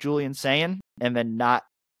guy like Julian Sayin and then not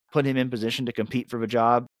put him in position to compete for the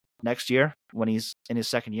job next year when he's in his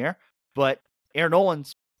second year. But Aaron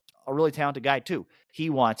Noland's a really talented guy too.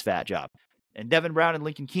 He wants that job. And Devin Brown and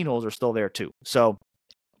Lincoln Keenholz are still there too. So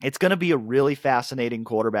it's going to be a really fascinating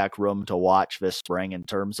quarterback room to watch this spring in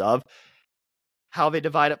terms of how they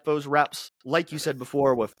divide up those reps. Like you said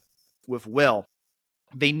before with Will,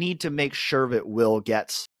 they need to make sure that Will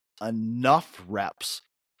gets enough reps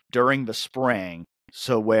during the spring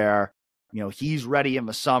so where, he's ready in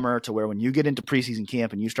the summer to where when you get into preseason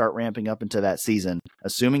camp and you start ramping up into that season,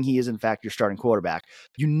 assuming he is in fact your starting quarterback,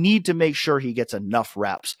 you need to make sure he gets enough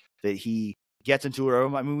reps that he gets into a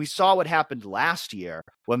room. I mean, we saw what happened last year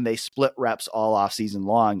when they split reps all off season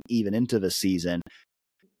long, even into the season.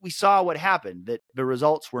 We saw what happened, that the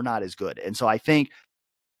results were not as good. And so I think,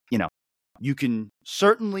 you can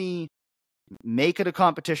certainly make it a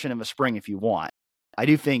competition in the spring if you want. I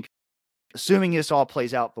do think, assuming this all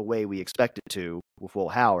plays out the way we expect it to with Will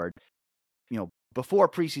Howard, before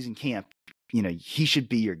preseason camp, he should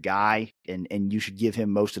be your guy and you should give him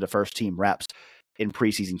most of the first team reps in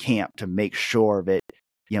preseason camp to make sure that,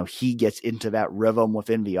 he gets into that rhythm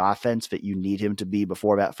within the offense that you need him to be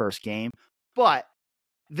before that first game. But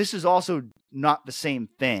this is also not the same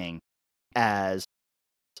thing as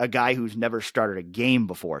a guy who's never started a game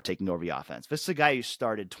before taking over the offense. This is a guy who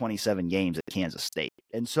started 27 games at Kansas State.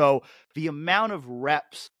 And so the amount of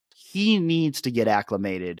reps he needs to get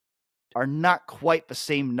acclimated are not quite the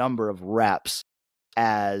same number of reps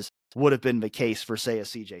as would have been the case for, say, a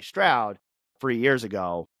CJ Stroud 3 years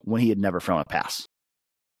ago when he had never thrown a pass.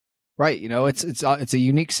 Right, it's a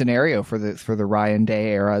unique scenario for the Ryan Day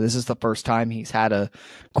era. This is the first time he's had a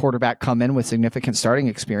quarterback come in with significant starting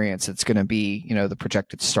experience. It's going to be, the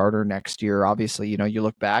projected starter next year. Obviously, you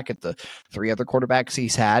look back at the three other quarterbacks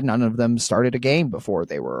he's had, none of them started a game before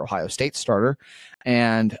they were Ohio State starter,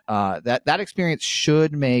 and that experience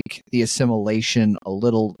should make the assimilation a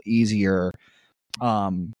little easier,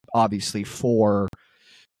 obviously for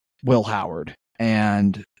Will Howard.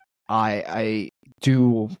 And I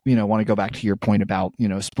do, want to go back to your point about,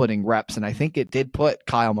 splitting reps. And I think it did put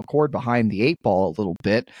Kyle McCord behind the eight ball a little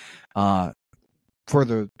bit for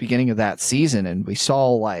the beginning of that season. And we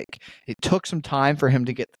saw it took some time for him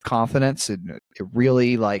to get the confidence. And it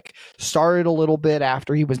really started a little bit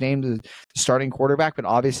after he was named the starting quarterback. But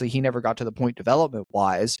obviously he never got to the point development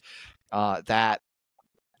wise that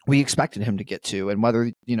we expected him to get to. And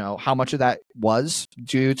whether, how much of that was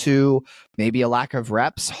due to maybe a lack of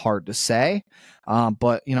reps, hard to say.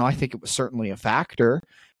 But, I think it was certainly a factor.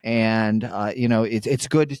 And,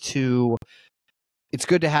 it's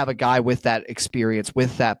good to have a guy with that experience,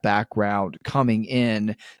 with that background coming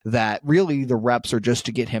in, that really the reps are just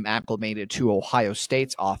to get him acclimated to Ohio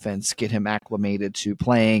State's offense, get him acclimated to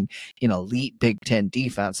playing in elite Big Ten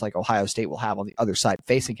defense like Ohio State will have on the other side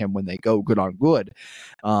facing him when they go good on good,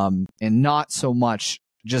 and not so much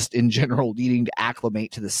just in general needing to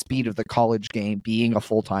acclimate to the speed of the college game, being a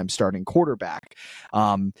full-time starting quarterback.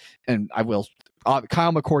 And I will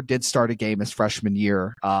Kyle McCord did start a game his freshman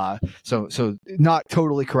year, so not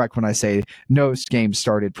totally correct when I say no games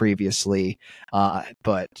started previously,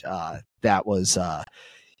 but that was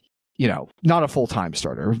not a full-time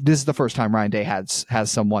starter. This is the first time Ryan Day has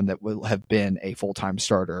someone that will have been a full-time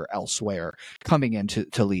starter elsewhere coming in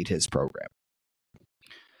to lead his program.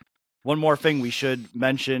 One more thing we should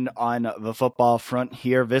mention on the football front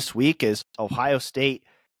here this week is Ohio State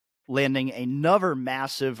landing another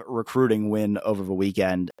massive recruiting win over the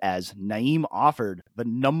weekend as Na'eem Offord, the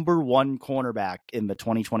number one cornerback in the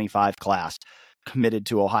 2025 class, committed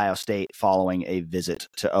to Ohio State following a visit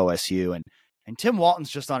to OSU. And Tim Walton's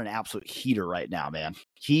just on an absolute heater right now, man.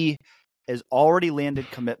 He has already landed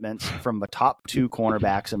commitments from the top 2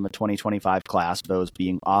 cornerbacks in the 2025 class, those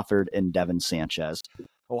being Offord and Devin Sanchez.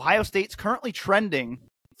 Ohio State's currently trending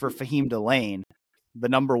for Fahim Delane, the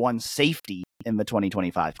number 1 safety in the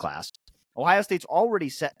 2025 class. Ohio State's already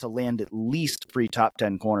set to land at least 3 top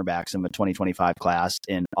 10 cornerbacks in the 2025 class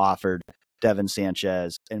in Offord, Devin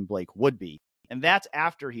Sanchez, and Blake Woodby. And that's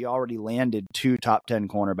after he already landed 2 top 10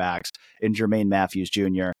 cornerbacks in Jermaine Matthews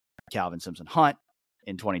Jr., Calvin Simpson-Hunt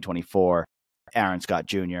in 2024, Aaron Scott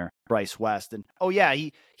Jr., Bryce West. And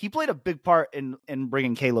he played a big part in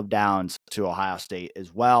bringing Caleb Downs to Ohio State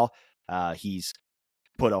as well. He's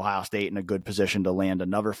put Ohio State in a good position to land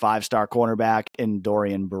another 5-star cornerback in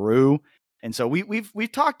Dorian Baru. And so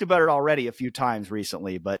we've talked about it already a few times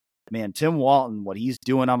recently, but man, Tim Walton, what he's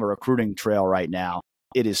doing on the recruiting trail right now,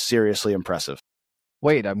 it is seriously impressive.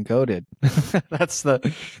 Wait, I'm goated. That's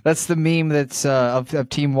the meme that's of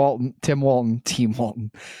Tim Walton that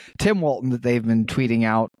they've been tweeting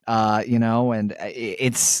out. And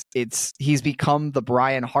he's become the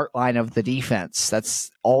Brian Hartline of the defense. That's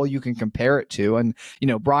all you can compare it to. And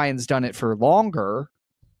Brian's done it for longer.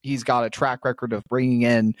 He's got a track record of bringing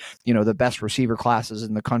in, the best receiver classes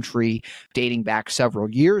in the country dating back several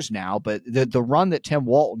years now. But the run that Tim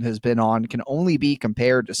Walton has been on can only be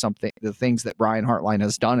compared to the things that Brian Hartline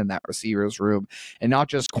has done in that receivers room, and not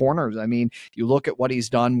just corners. I mean, you look at what he's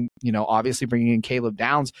done, obviously bringing in Caleb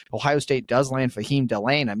Downs. Ohio State does land Fahim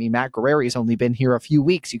Delane. I mean, Matt Guerreri's only been here a few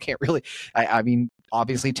weeks. You can't really,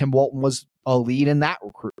 obviously Tim Walton was a lead in that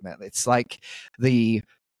recruitment. It's like the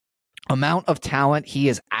amount of talent he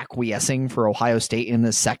is acquiescing for Ohio State in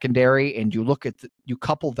the secondary, and you look at you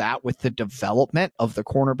couple that with the development of the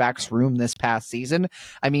cornerbacks room this past season.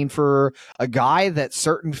 I mean, for a guy that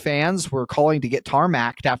certain fans were calling to get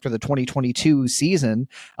tarmacked after the 2022 season,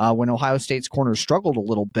 when Ohio State's corners struggled a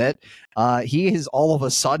little bit, he has all of a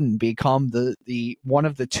sudden become the one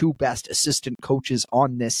of the 2 best assistant coaches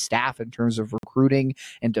on this staff in terms of recruiting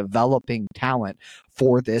and developing talent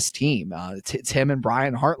for this team. It's him and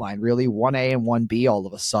Brian Hartline, really 1A and 1B all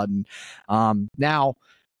of a sudden. Now,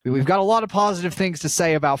 we've got a lot of positive things to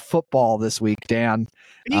say about football this week, Dan.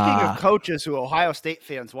 Speaking of coaches who Ohio State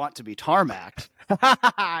fans want to be tarmacked.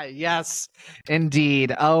 Yes,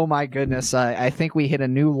 indeed. Oh, my goodness. I think we hit a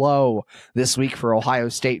new low this week for Ohio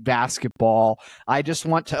State basketball. I just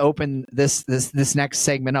want to open this next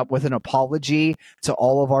segment up with an apology to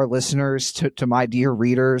all of our listeners, to my dear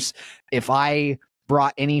readers. If I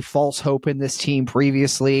brought any false hope in this team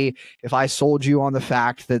previously, if I sold you on the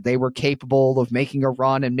fact that they were capable of making a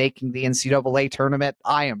run and making the NCAA tournament,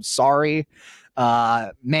 I am sorry.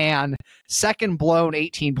 Second blown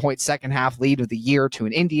 18-point second half lead of the year to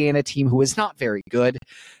an Indiana team who is not very good.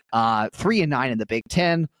 3-9 in the Big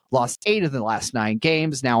Ten, lost 8 of the last 9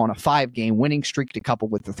 games, now on a 5-game winning streak to couple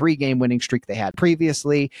with the 3-game winning streak they had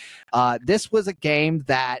previously. This was a game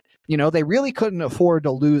that, they really couldn't afford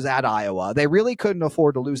to lose at Iowa. They really couldn't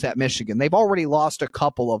afford to lose at Michigan. They've already lost a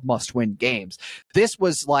couple of must-win games. This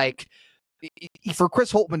was like, for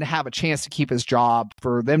Chris Holtmann to have a chance to keep his job,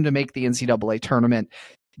 for them to make the NCAA tournament,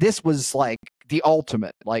 this was like the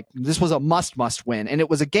ultimate. Like, this was a must win. And it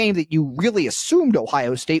was a game that you really assumed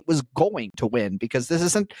Ohio State was going to win, because this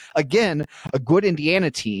isn't, again, a good Indiana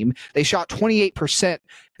team. They shot 28%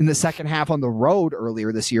 in the second half on the road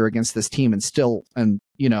earlier this year against this team and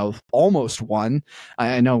almost won.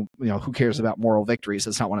 I know, who cares about moral victories?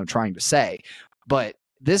 That's not what I'm trying to say. But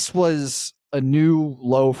this was a new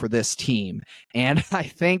low for this team. And I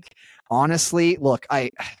think, honestly, look, I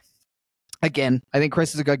think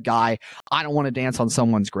Chris is a good guy. I don't want to dance on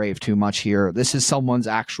someone's grave too much here. This is someone's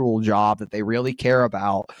actual job that they really care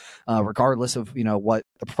about, regardless of, what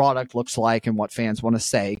the product looks like and what fans want to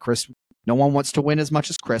say. Chris, no one wants to win as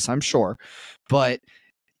much as Chris, I'm sure. But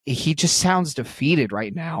he just sounds defeated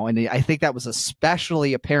right now. And I think that was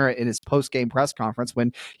especially apparent in his post-game press conference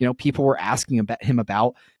when, people were asking him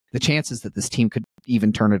about the chances that this team could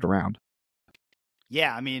even turn it around.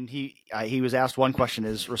 Yeah, I mean, he was asked one question.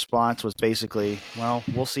 His response was basically, well,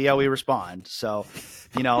 we'll see how we respond. So,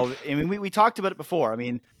 we talked about it before. I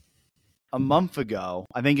mean, a month ago,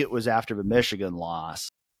 I think it was after the Michigan loss,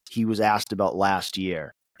 he was asked about last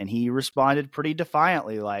year, and he responded pretty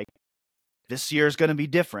defiantly, like, this year is going to be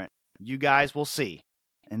different. You guys will see.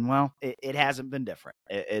 And, well, it hasn't been different.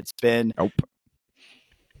 It's been nope.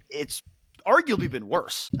 It's arguably been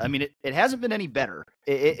worse. I mean, it hasn't been any better.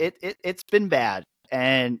 It's been bad.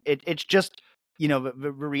 And it's just,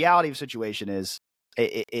 the reality of the situation is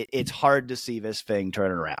it's hard to see this thing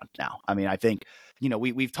turning around now. I mean, I think,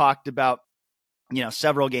 we've talked about,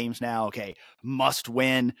 several games now. Okay, must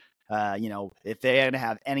win. If they're going to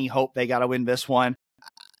have any hope, they got to win this one.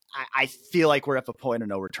 I feel like we're at the point of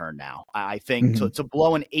no return now. I think to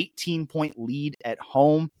blow an 18-point lead at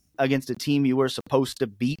home against a team you were supposed to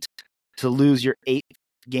beat, to lose your 8th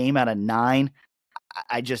game out of 9,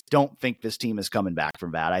 I just don't think this team is coming back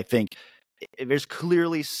from that. I think there's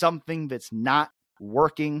clearly something that's not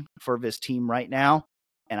working for this team right now,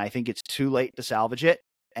 and I think it's too late to salvage it.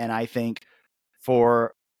 And I think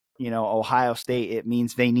for Ohio State, it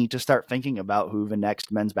means they need to start thinking about who the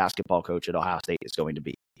next men's basketball coach at Ohio State is going to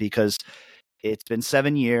be, because it's been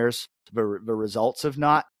 7 years. The results have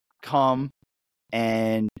not come.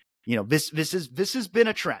 And, this has been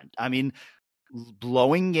a trend. I mean,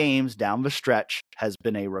 blowing games down the stretch has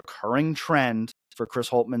been a recurring trend for Chris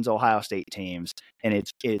Holtmann's Ohio State teams. And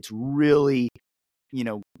it's really,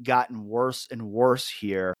 gotten worse and worse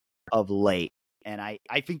here of late. And I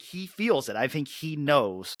think he feels it. I think he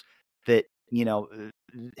knows that,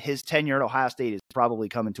 his tenure at Ohio State is probably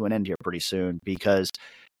coming to an end here pretty soon, because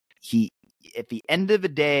at the end of the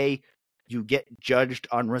day, you get judged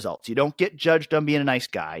on results. You don't get judged on being a nice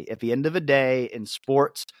guy. At the end of the day, in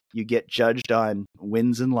sports, you get judged on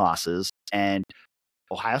wins and losses. And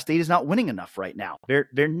Ohio State is not winning enough right now.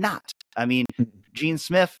 They're not. I mean, Gene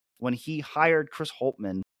Smith, when he hired Chris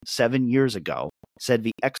Holtmann 7 years ago, said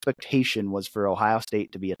the expectation was for Ohio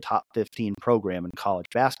State to be a top 15 program in college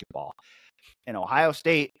basketball. And Ohio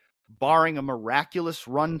State, barring a miraculous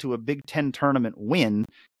run to a Big Ten tournament win,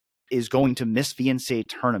 is going to miss the NCAA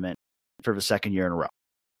tournament for the second year in a row.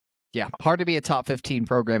 Yeah, hard to be a top 15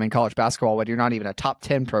 program in college basketball when you're not even a top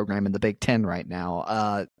 10 program in the Big Ten right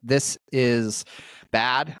now. This is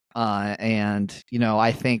bad. And,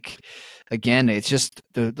 I think, again, it's just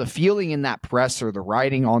the feeling in that presser, the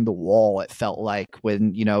writing on the wall, it felt like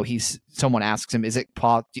when, someone asks him,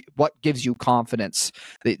 what gives you confidence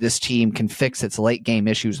that this team can fix its late game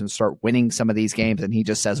issues and start winning some of these games? And he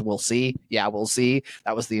just says, we'll see. Yeah, we'll see.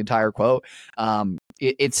 That was the entire quote.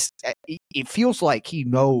 It feels like he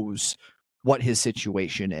knows what his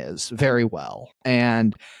situation is very well.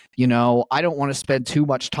 And, I don't want to spend too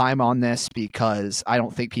much time on this because I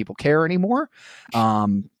don't think people care anymore.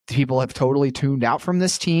 People have totally tuned out from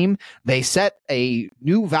this team. They set a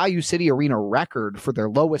new Value City Arena record for their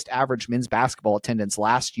lowest average men's basketball attendance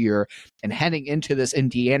last year. And heading into this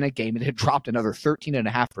Indiana game, it had dropped another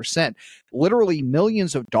 13.5%, literally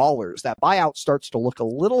millions of dollars. That buyout starts to look a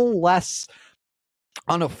little less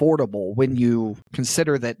unaffordable when you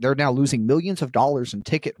consider that they're now losing millions of dollars in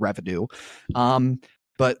ticket revenue.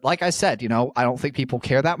 But like I said, I don't think people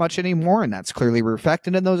care that much anymore, and that's clearly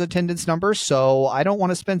reflected in those attendance numbers. So I don't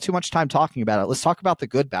want to spend too much time talking about it. Let's talk about the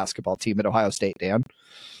good basketball team at Ohio State, Dan.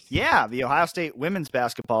 Yeah, the Ohio State women's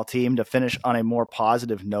basketball team, to finish on a more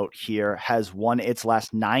positive note here, has won its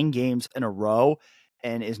last 9 games in a row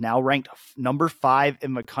and is now ranked number 5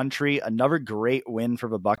 in the country. Another great win for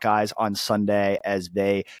the Buckeyes on Sunday as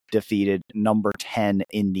they defeated number 10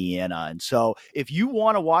 Indiana. And so if you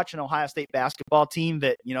want to watch an Ohio State basketball team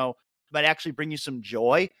that, might actually bring you some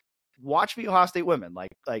joy, watch the Ohio State women.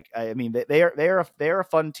 They're a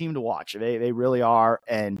fun team to watch. They really are.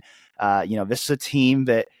 And, this is a team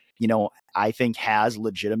that, I think has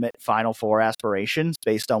legitimate Final Four aspirations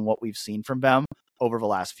based on what we've seen from them over the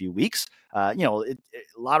last few weeks. A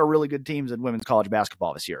lot of really good teams in women's college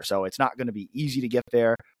basketball this year. So it's not going to be easy to get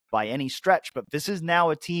there by any stretch, but this is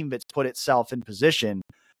now a team that's put itself in position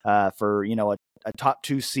for, a top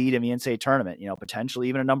 2 seed in the NCAA tournament, potentially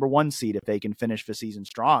even a number 1 seed if they can finish the season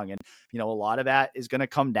strong. And, a lot of that is going to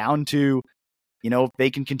come down to, if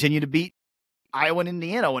they can continue to beat Iowa and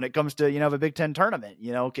Indiana when it comes to, the Big Ten tournament.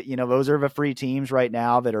 Those are the 3 teams right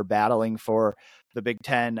now that are battling for the Big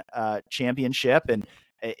Ten championship. And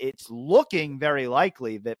it's looking very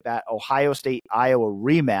likely that Ohio State-Iowa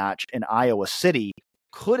rematch in Iowa City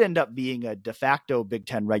could end up being a de facto Big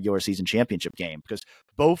Ten regular season championship game, because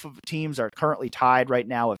both of the teams are currently tied right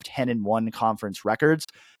now of 10-1 conference records.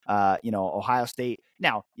 Ohio State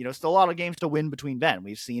now, still a lot of games to win between them.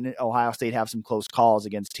 We've seen Ohio State have some close calls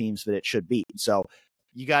against teams that it should beat. So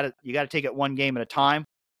you got to take it one game at a time.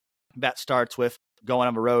 That starts with going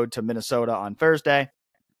on the road to Minnesota on Thursday,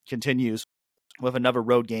 continues with another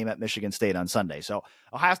road game at Michigan State on Sunday. So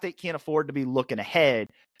Ohio State can't afford to be looking ahead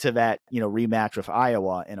to that, rematch with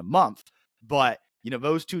Iowa in a month. But,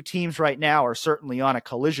 those 2 teams right now are certainly on a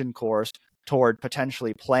collision course toward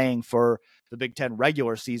potentially playing for the Big Ten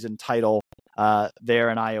regular season title there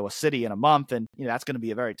in Iowa City in a month. And, that's going to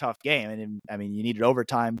be a very tough game. And you needed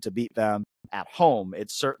overtime to beat them at home.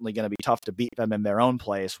 It's certainly going to be tough to beat them in their own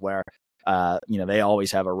place where, they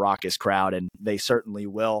always have a raucous crowd, and they certainly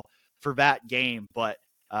will for that game. But,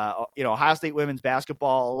 Ohio State women's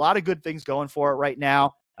basketball, a lot of good things going for it right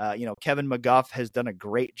now. Kevin McGuff has done a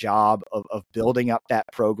great job of building up that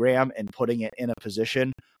program and putting it in a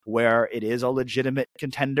position where it is a legitimate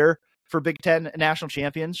contender for Big Ten national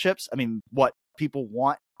championships. I mean, what people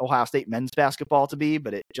want Ohio State men's basketball to be,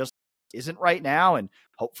 but it just isn't right now. And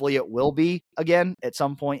hopefully it will be again at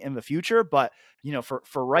some point in the future. But,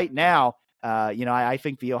 for right now, I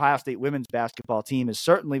think the Ohio State women's basketball team is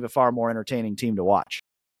certainly the far more entertaining team to watch.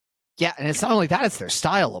 Yeah, and it's not only that, it's their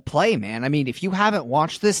style of play, man. I mean, if you haven't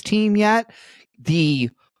watched this team yet, the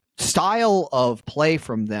style of play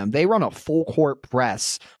from them, they run a full court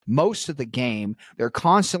press most of the game. They're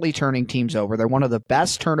constantly turning teams over. They're one of the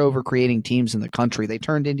best turnover creating teams in the country. They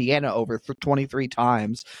turned Indiana over 23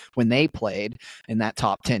 times when they played in that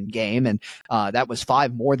top 10 game. And that was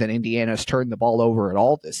 5 more than Indiana's turned the ball over at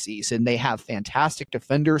all this season. They have fantastic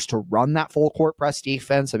defenders to run that full court press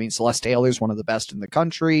defense. I mean, Celeste Taylor is one of the best in the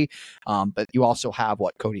country. But you also have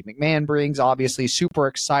what Cody McMahon brings, obviously super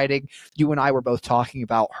exciting. You and I were both talking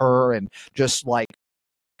about her, and just like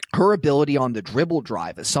her ability on the dribble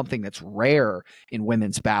drive is something that's rare in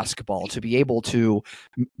women's basketball, to be able to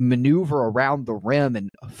maneuver around the rim and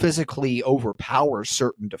physically overpower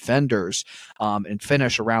certain defenders and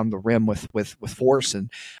finish around the rim with force.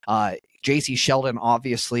 And JC Sheldon,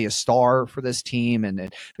 obviously a star for this team,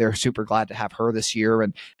 and they're super glad to have her this year.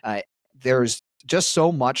 And there's just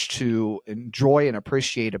so much to enjoy and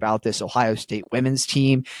appreciate about this Ohio State women's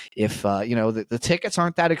team. If, the tickets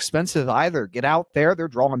aren't that expensive either, get out there. They're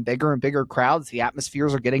drawing bigger and bigger crowds. The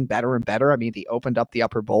atmospheres are getting better and better. I mean, they opened up the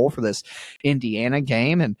Upper Bowl for this Indiana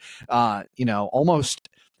game, and, almost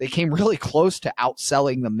they came really close to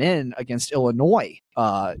outselling the men against Illinois,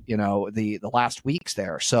 the last weeks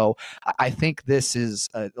there. So I think this is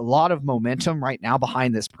a lot of momentum right now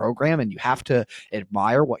behind this program, and you have to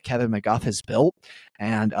admire what Kevin McGuff has built.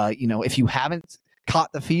 And, if you haven't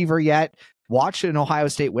caught the fever yet, watch an Ohio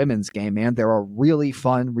State women's game, man. They're a really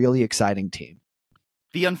fun, really exciting team.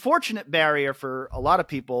 The unfortunate barrier for a lot of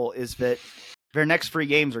people is that their next 3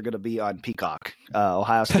 games are going to be on Peacock.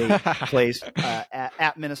 Ohio State plays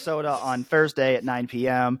at Minnesota on Thursday at 9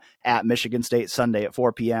 p.m., at Michigan State Sunday at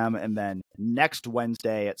 4 p.m., and then next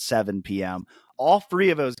Wednesday at 7 p.m. All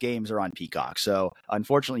 3 of those games are on Peacock. So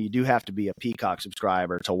unfortunately, you do have to be a Peacock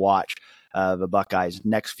subscriber to watch the Buckeyes'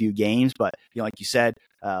 next few games. But like you said,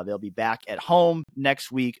 they'll be back at home next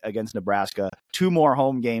week against Nebraska. 2 more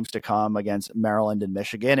home games to come against Maryland and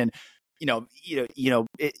Michigan. And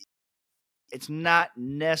it's not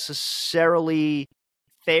necessarily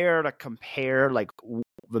fair to compare like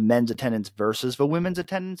the men's attendance versus the women's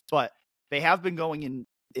attendance, but they have been going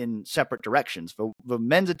in separate directions. The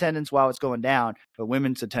men's attendance, while it's going down, the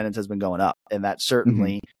women's attendance has been going up, and that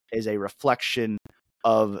certainly is a reflection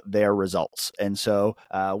of their results. And so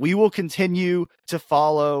we will continue to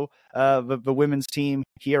follow the women's team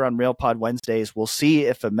here on RailPod Wednesdays. We'll see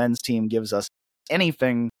if the men's team gives us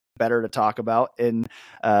anything better to talk about in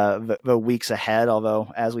the weeks ahead.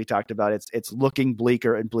 Although, as we talked about, it's looking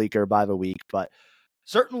bleaker and bleaker by the week, but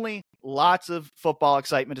certainly lots of football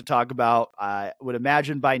excitement to talk about. I would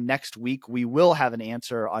imagine by next week, we will have an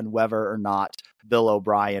answer on whether or not Bill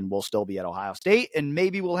O'Brien will still be at Ohio State, and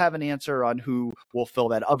maybe we'll have an answer on who will fill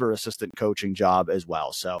that other assistant coaching job as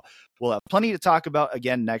well. So we'll have plenty to talk about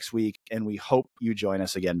again next week, and we hope you join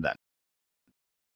us again then.